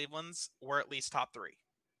league is Cleveland's, we're at least top 3.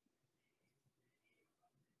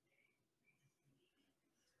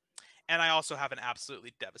 And I also have an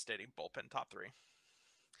absolutely devastating bullpen top 3.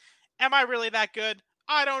 Am I really that good?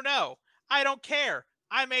 I don't know. I don't care.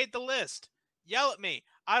 I made the list. Yell at me.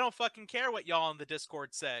 I don't fucking care what y'all in the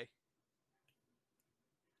Discord say.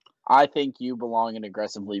 I think you belong in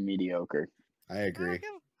aggressively mediocre. I agree.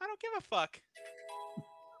 I don't give a fuck.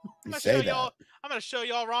 You say that. I'm gonna show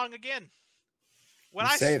y'all wrong again. When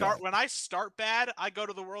I start bad, I go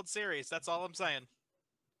to the World Series. That's all I'm saying.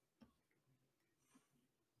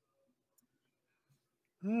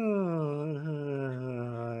 You're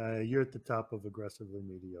at the top of aggressively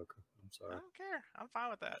mediocre. I'm I sorry. don't care. I'm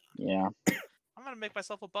fine with that. Yeah. I'm gonna make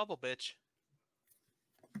myself a bubble, bitch.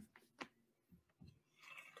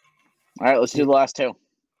 All right, let's do the last 2.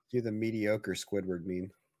 You're the mediocre Squidward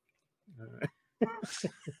meme. All right.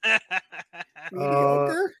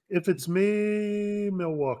 Mediocre? If it's me,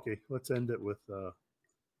 Milwaukee. Let's end it with the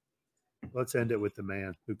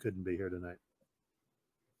man who couldn't be here tonight.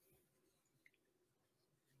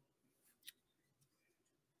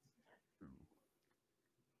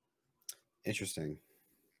 Interesting.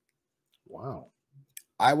 Wow.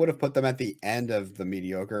 I would have put them at the end of the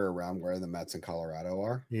mediocre, around where the Mets and Colorado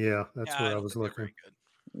are. Yeah, that's where I was looking.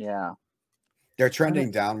 Yeah. They're trending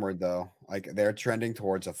downward, though. Like, they're trending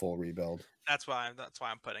towards a full rebuild. That's why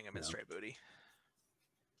I'm putting him in straight booty.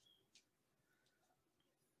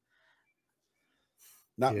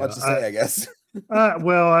 Not much to say, I guess.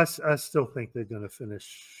 Well, I still think they're going to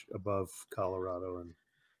finish above Colorado and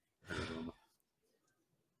Arizona.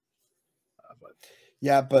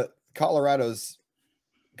 But Colorado's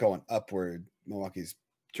going upward. Milwaukee's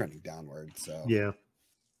trending downward. So yeah,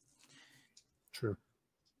 true.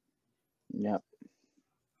 Yep.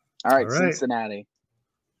 All right, Cincinnati.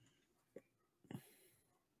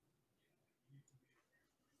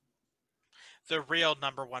 The real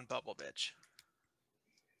number 1 bubble bitch.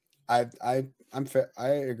 I'm fair. I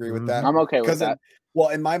agree with that. I'm okay with that. Well,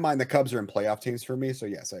 in my mind, the Cubs are in playoff teams for me. So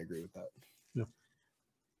yes, I agree with that. Yeah.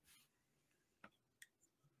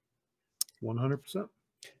 100%.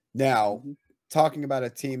 Now, talking about a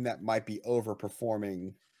team that might be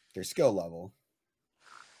overperforming their skill level,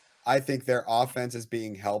 I think their offense is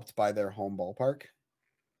being helped by their home ballpark,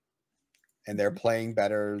 and they're playing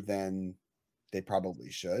better than they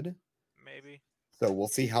probably should. Maybe. So we'll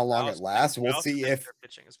see how long it lasts. We'll see if their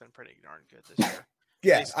pitching has been pretty darn good this year.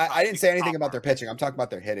 Yeah, I didn't say anything about their pitching. I'm talking about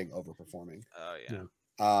their hitting overperforming. Oh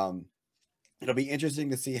yeah. It'll be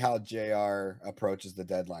interesting to see how JR approaches the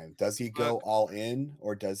deadline. Does he go all in,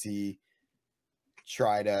 or does he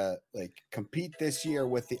try to compete this year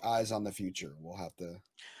with the eyes on the future? We'll have to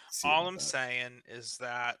see. All I'm saying is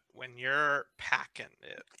that when you're packing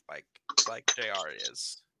it like JR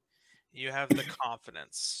is, you have the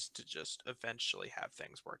confidence to just eventually have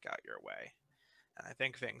things work out your way. And I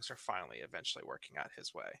think things are finally eventually working out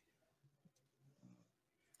his way.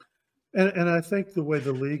 And I think the way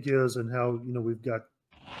the league is and how, we've got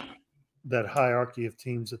that hierarchy of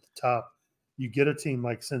teams at the top, you get a team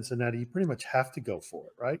like Cincinnati, you pretty much have to go for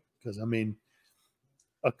it, right? Because,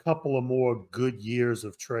 a couple of more good years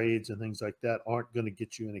of trades and things like that aren't going to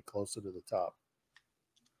get you any closer to the top,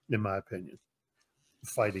 in my opinion,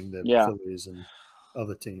 fighting the Phillies and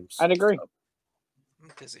other teams. I'd agree. So,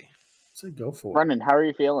 I'm dizzy. So go for Brenden, how are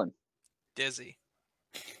you feeling? Dizzy.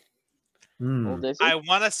 Dizzy? I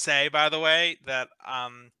want to say, by the way, that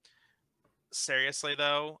seriously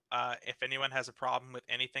though, if anyone has a problem with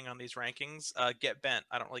anything on these rankings, get bent.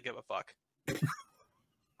 I don't really give a fuck.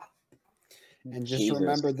 And just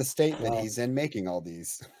remember the state that he's in making all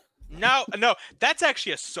these. No, that's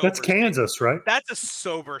actually a sober. That's Kansas, statement. right? That's a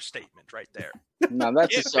sober statement right there. No,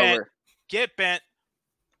 that's a sober. Get bent,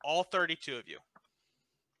 all 32 of you.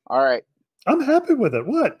 All right. I'm happy with it.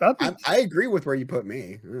 What? I agree with where you put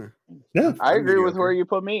me. Yeah, I agree with where you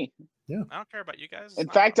put me. Yeah, I don't care about you guys. In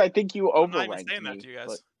fact, I think you overranked me. I'm not even saying that to you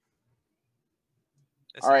guys.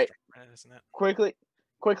 All right. Isn't it?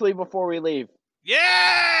 Quickly before we leave.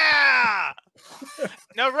 Yeah.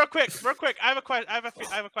 No, real quick. I have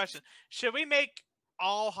a question. Should we make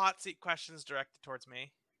all hot seat questions directed towards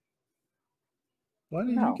me? Why do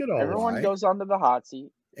you get all? Everyone goes onto the hot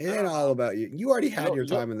seat. It ain't all about you. You already had your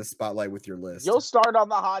time in the spotlight with your list. You'll start on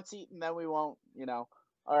the hot seat, and then we won't. All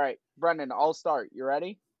right, Brenden, I'll start. You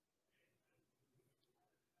ready?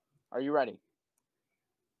 Are you ready?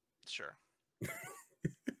 Sure.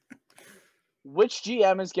 Which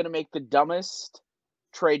GM is going to make the dumbest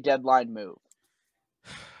trade deadline move?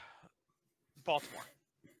 Baltimore.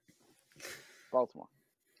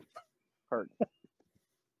 Heard.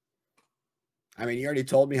 You already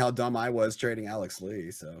told me how dumb I was trading Alex Lee,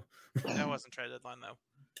 so. That wasn't trade deadline, though.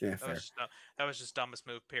 Yeah, that was just dumbest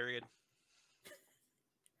move, period.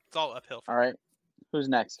 It's all uphill. All right. Who's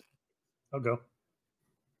next? I'll go.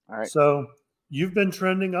 All right. So you've been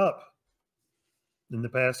trending up in the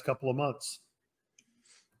past couple of months.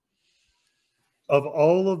 Of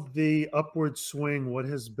all of the upward swing, what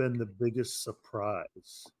has been the biggest surprise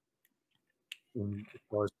as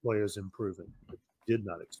far as players improving? I did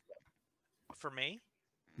not expect. For me?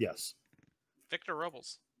 Yes. Victor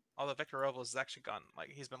Robles. Although Victor Robles has actually gone,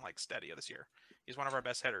 he's been steady this year. He's one of our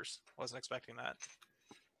best hitters. Wasn't expecting that.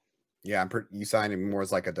 Yeah, you signed him more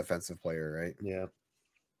as a defensive player, right? Yeah.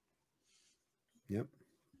 Yep.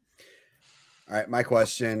 All right, my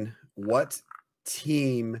question. What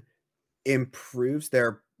team improves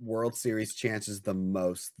their World Series chances the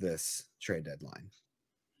most this trade deadline?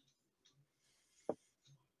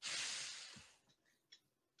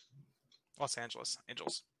 Los Angeles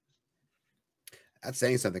Angels. That's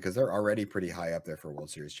saying something because they're already pretty high up there for World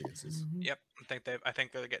Series chances. Yep, I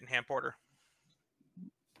think they're getting Ham Porter.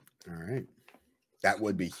 All right, that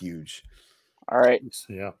would be huge. All right,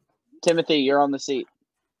 yeah. Timothy, you're on the seat.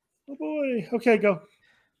 Oh boy. Okay, go.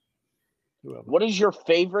 What is your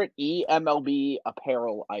favorite eMLB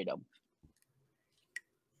apparel item?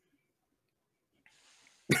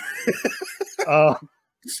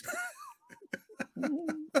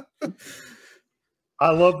 I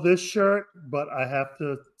love this shirt, but I have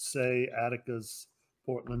to say Attica's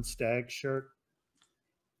Portland Stag shirt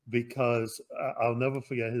because I'll never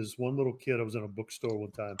forget his one little kid. I was in a bookstore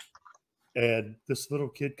one time, and this little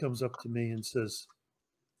kid comes up to me and says,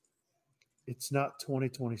 "It's not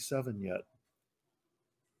 2027 yet."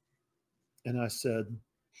 And I said,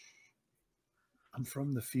 "I'm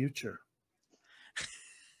from the future."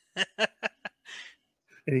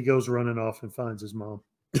 And he goes running off and finds his mom.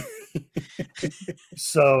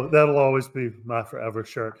 So that'll always be my forever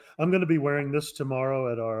shirt. I'm going to be wearing this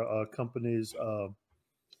tomorrow at our company's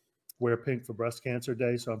Wear Pink for Breast Cancer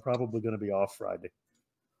Day. So I'm probably going to be off Friday.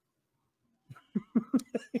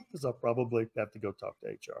 Because I'll probably have to go talk to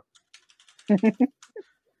HR.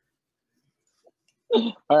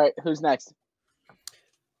 All right, who's next?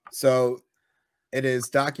 So it is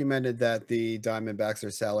documented that the Diamondbacks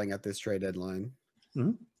are selling at this trade deadline.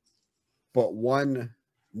 Mm-hmm. But one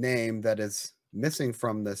name that is missing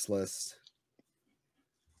from this list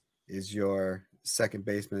is your second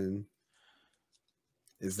baseman.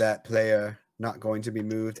 Is that player not going to be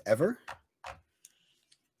moved ever?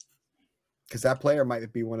 Because that player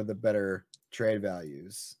might be one of the better trade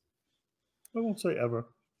values. I won't say ever.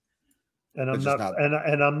 And I'm It's not, just not-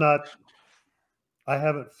 and I'm not. I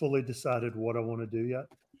haven't fully decided what I want to do yet.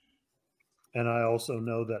 And I also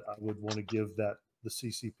know that I would want to give the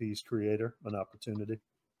CCP's creator an opportunity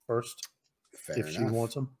first, Fair she enough.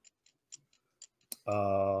 wants him.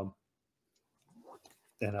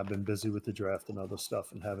 And I've been busy with the draft and other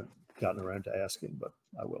stuff and haven't gotten around to asking, but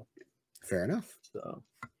I will. Fair enough. So,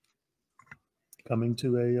 coming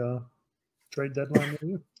to a trade deadline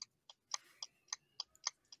near you.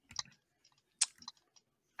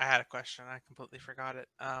 I had a question. I completely forgot it.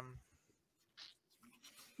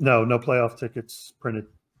 No playoff tickets printed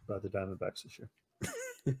by the Diamondbacks this year.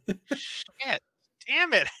 Shit.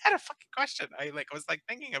 Damn it. I had a fucking question. I was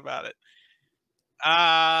thinking about it.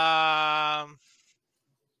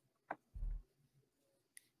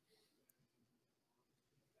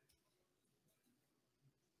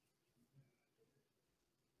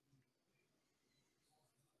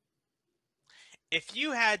 If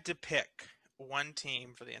you had to pick one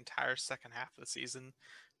team for the entire second half of the season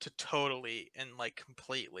to totally and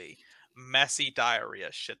completely messy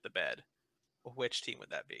diarrhea shit the bed, which team would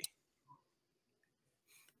that be?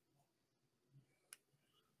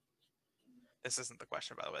 This isn't the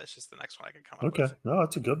question, by the way. It's just the next one I could come up with. Okay. No,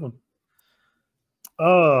 that's a good one.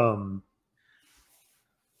 And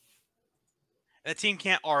the team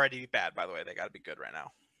can't already be bad, by the way. They got to be good right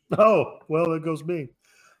now. Oh, well, there goes me.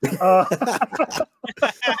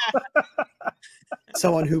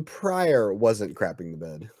 Someone who prior wasn't crapping the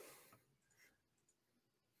bed.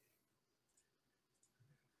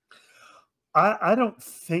 I don't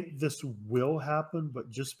think this will happen, but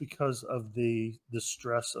just because of the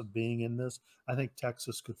stress of being in this, I think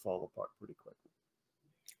Texas could fall apart pretty quickly.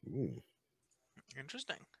 Ooh.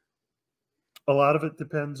 Interesting. A lot of it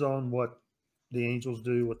depends on what the Angels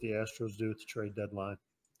do, what the Astros do at the trade deadline.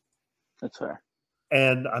 That's fair.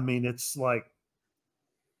 And I mean, it's like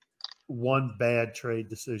one bad trade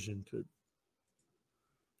decision could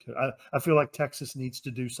I feel like Texas needs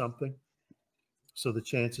to do something. So the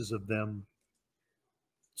chances of them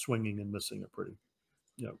swinging and missing are pretty,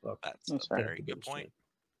 That's a very good point.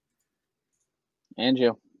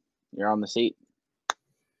 Andrew, you're on the seat.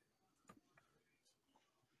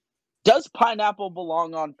 Does pineapple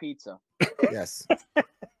belong on pizza? Yes.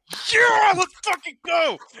 Yeah, let's fucking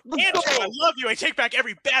go. Andrew, I love you. I take back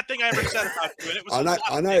every bad thing I ever said about you. And it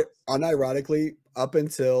was unironically, up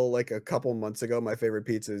until a couple months ago, my favorite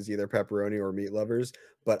pizza is either pepperoni or meat lovers.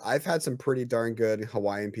 But I've had some pretty darn good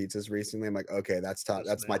Hawaiian pizzas recently. I'm like, okay, that's top.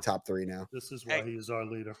 That's my top 3 now. This is why he is our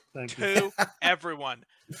leader. Thank you. To everyone,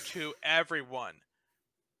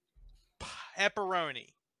 pepperoni,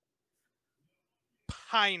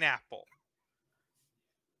 pineapple,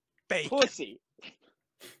 bacon. Pussy.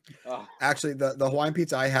 Actually, the Hawaiian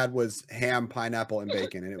pizza I had was ham, pineapple, and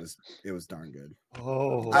bacon, and it was darn good.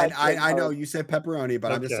 Oh, I know you said pepperoni,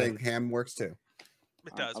 but I'm just Okay. saying ham works too.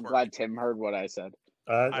 It does I'm work. glad Tim heard what I said.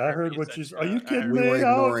 I heard what you said. Are you kidding We me? were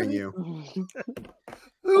ignoring you.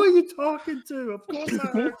 Who are you talking to? Of course I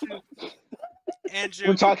heard you. Andrew,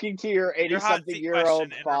 We're talking to your your hot seat 80-something-year-old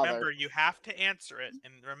question, and father. remember, you have to answer it.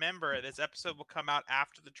 And remember, this episode will come out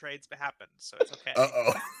after the trades happen, so it's okay.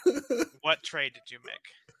 Uh-oh. What trade did you make?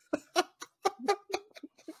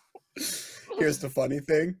 Here's the funny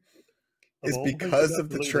thing. Is because of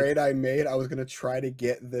the trade I made, I was going to try to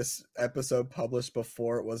get this episode published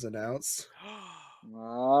before it was announced.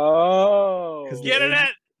 Oh. Get it!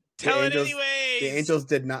 Tell it anyways! The Angels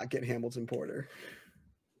did not get Hamilton Porter.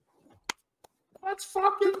 Let's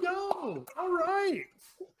fucking go. All right.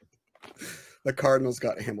 The Cardinals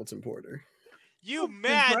got Hamilton Porter. You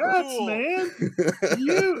mad fool, man.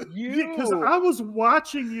 You because I was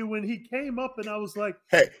watching you when he came up and I was like,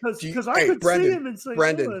 hey, because I could see him in St.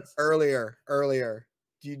 Brenden, Louis. earlier.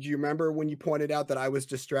 Do you remember when you pointed out that I was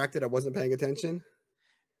distracted? I wasn't paying attention.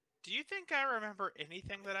 Do you think I remember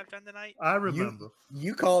anything that I've done tonight? I remember.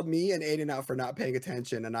 You called me and Aiden out for not paying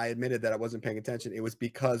attention, and I admitted that I wasn't paying attention. It was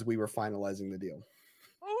because we were finalizing the deal.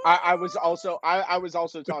 I was also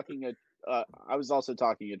talking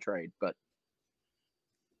a trade, but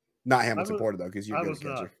not Hamilton Porter though, because you're going to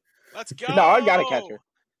catch her. Let's go. No, I gotta catch her.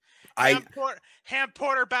 Ham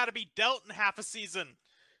Porter about to be dealt in half a season.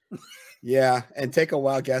 Yeah, and take a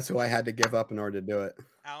wild guess who I had to give up in order to do it.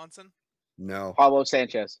 Allenson? No. Pablo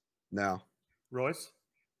Sanchez? No. Royce?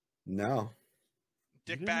 No.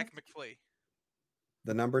 Dick Back McFlea?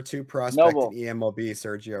 The number 2 prospect Noble. in eMLB,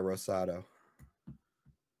 Sergio Rosado.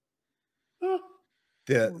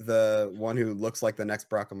 The one who looks like the next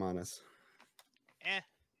Bracamanas. Yeah.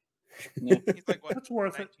 He's like what? That's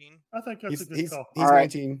worth 19? it. I think that's a good call. He's All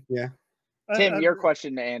right. 19. Yeah. Tim, your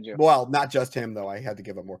question to Andrew. Well, not just him though. I had to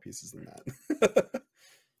give up more pieces than that.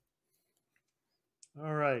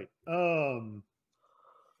 All right.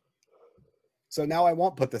 So now I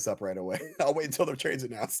won't put this up right away. I'll wait until the trade's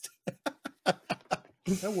announced.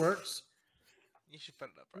 That works. You should put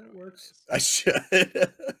it up right That away. works. I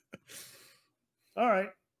should. All right.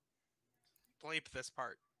 Bleep this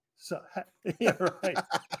part. So yeah, right.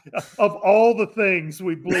 Of all the things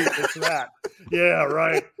we bleep, it's that. Yeah,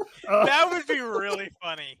 right. That would be really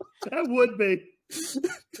funny. That would be.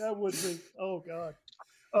 That would be. Oh God.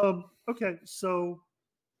 Okay, so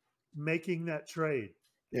making that trade.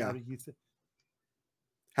 Yeah. How do you think?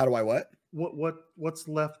 How do I what? What's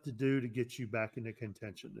left to do to get you back into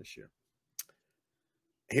contention this year?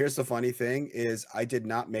 Here's the funny thing is I did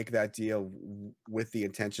not make that deal with the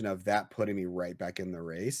intention of that putting me right back in the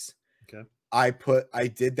race. Okay. I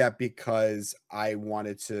did that because I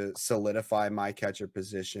wanted to solidify my catcher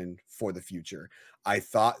position for the future. I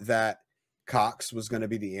thought that Cox was going to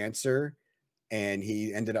be the answer, and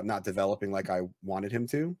he ended up not developing like I wanted him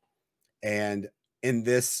to. And in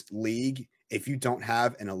this league, if you don't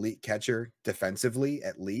have an elite catcher defensively,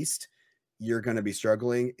 at least, you're going to be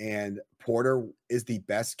struggling. And Porter is the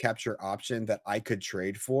best capture option that I could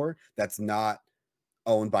trade for that's not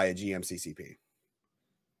owned by a GM CCP.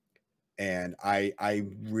 And I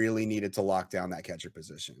really needed to lock down that catcher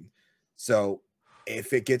position. So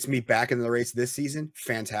if it gets me back into the race this season,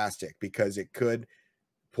 fantastic, because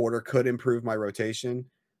Porter could improve my rotation.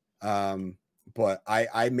 But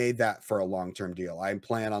I made that for a long-term deal. I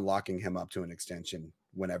plan on locking him up to an extension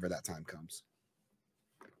whenever that time comes.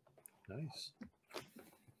 Nice.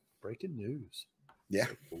 Breaking news. Yeah.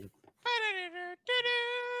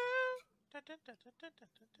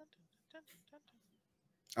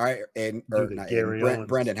 All right. And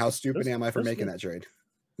Brenden, how stupid am I for making that trade?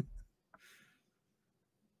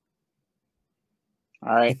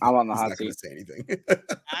 All right, I'm on the He's hot not going seat. to say anything.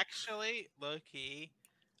 Actually, low-key,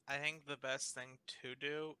 I think the best thing to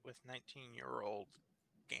do with 19-year-old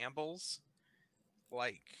gambles,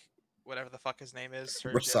 like whatever the fuck his name is,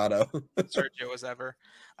 Rosado. Sergio as ever,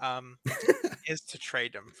 is to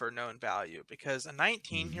trade him for known value, because a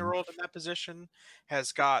 19-year-old in that position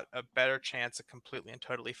has got a better chance of completely and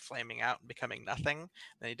totally flaming out and becoming nothing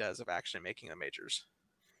than he does of actually making the majors.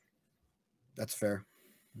 That's fair.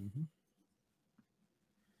 Mm-hmm.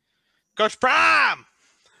 Coach Prime!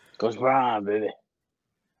 Coach Prime, baby.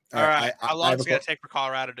 All right. How long is it going to take for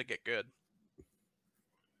Colorado to get good?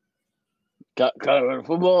 Colorado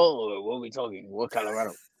football, or what are we talking? What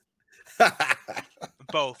Colorado?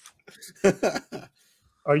 Both.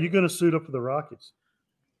 Are you going to suit up for the Rockies?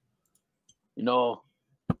 You know,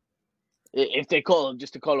 if they call,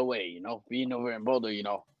 just to call away, you know, being over in Boulder, you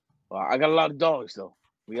know. Well, I got a lot of dogs, though.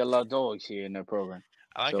 We got a lot of dogs here in the program.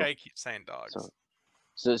 I like how you keep saying dogs.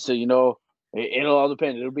 So you know, it'll all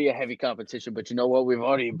depend. It'll be a heavy competition, but you know what? We've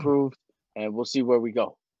already improved, and we'll see where we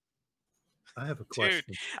go. I have a question.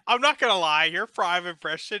 Dude, I'm not going to lie. Your Prime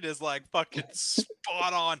impression is like fucking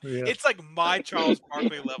spot on. Yeah. It's like my Charles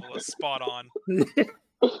Barkley level is spot on.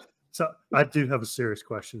 So I do have a serious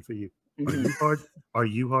question for you. Are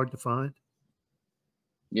you hard to find?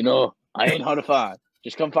 You know, I ain't hard to find.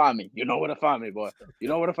 Just come find me. You know where to find me, boy. You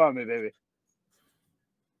know where to find me, baby.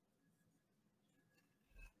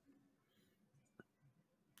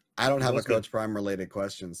 I don't have a Coach Prime related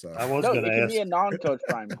question, so I was going to ask. It can be a non-Coach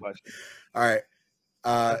Prime question. All right.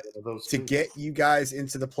 To get you guys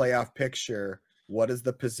into the playoff picture, what is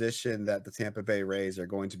the position that the Tampa Bay Rays are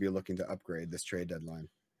going to be looking to upgrade this trade deadline?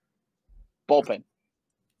 Bullpen.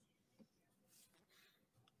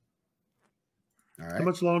 All right. How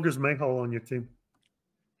much longer is Mayhall on your team?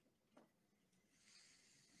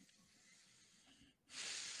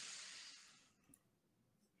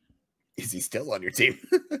 Is he still on your team?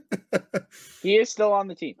 He is still on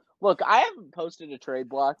the team. Look, I haven't posted a trade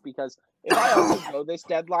block because if I also go this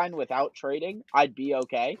deadline without trading, I'd be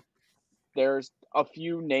okay. There's a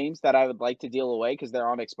few names that I would like to deal away because they're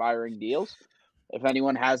on expiring deals. If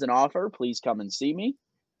anyone has an offer, please come and see me.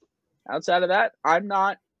 Outside of that, I'm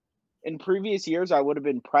not. In previous years, I would have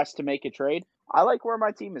been pressed to make a trade. I like where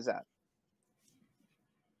my team is at.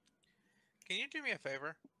 Can you do me a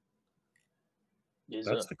favor?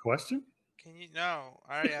 That's the question? Can you? No,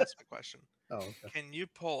 I already asked my question. Oh, okay. Can you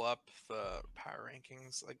pull up the power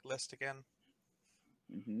rankings list again?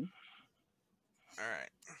 Mm-hmm. All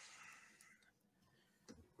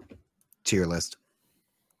right. Tier list.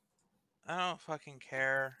 I don't fucking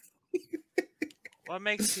care. What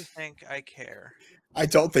makes you think I care? I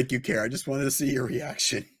don't think you care. I just wanted to see your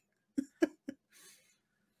reaction.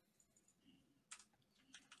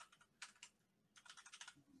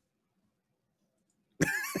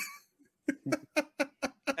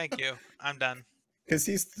 Thank you. I'm done. Because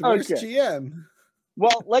he's the worst Okay. GM.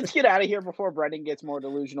 Well, let's get out of here before Brenden gets more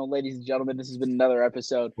delusional. Ladies and gentlemen, this has been another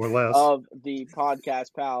episode Or less. of the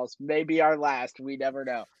Podcast Pals. Maybe our last. We never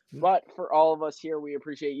know. But for all of us here, we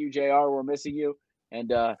appreciate you, JR. We're missing you. And,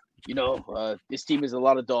 this team is a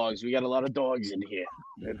lot of dogs. We got a lot of dogs in here.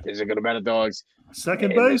 There's a good amount of dogs.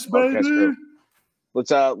 Second base, baby. Let's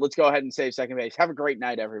go ahead and save second base. Have a great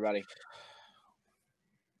night, everybody.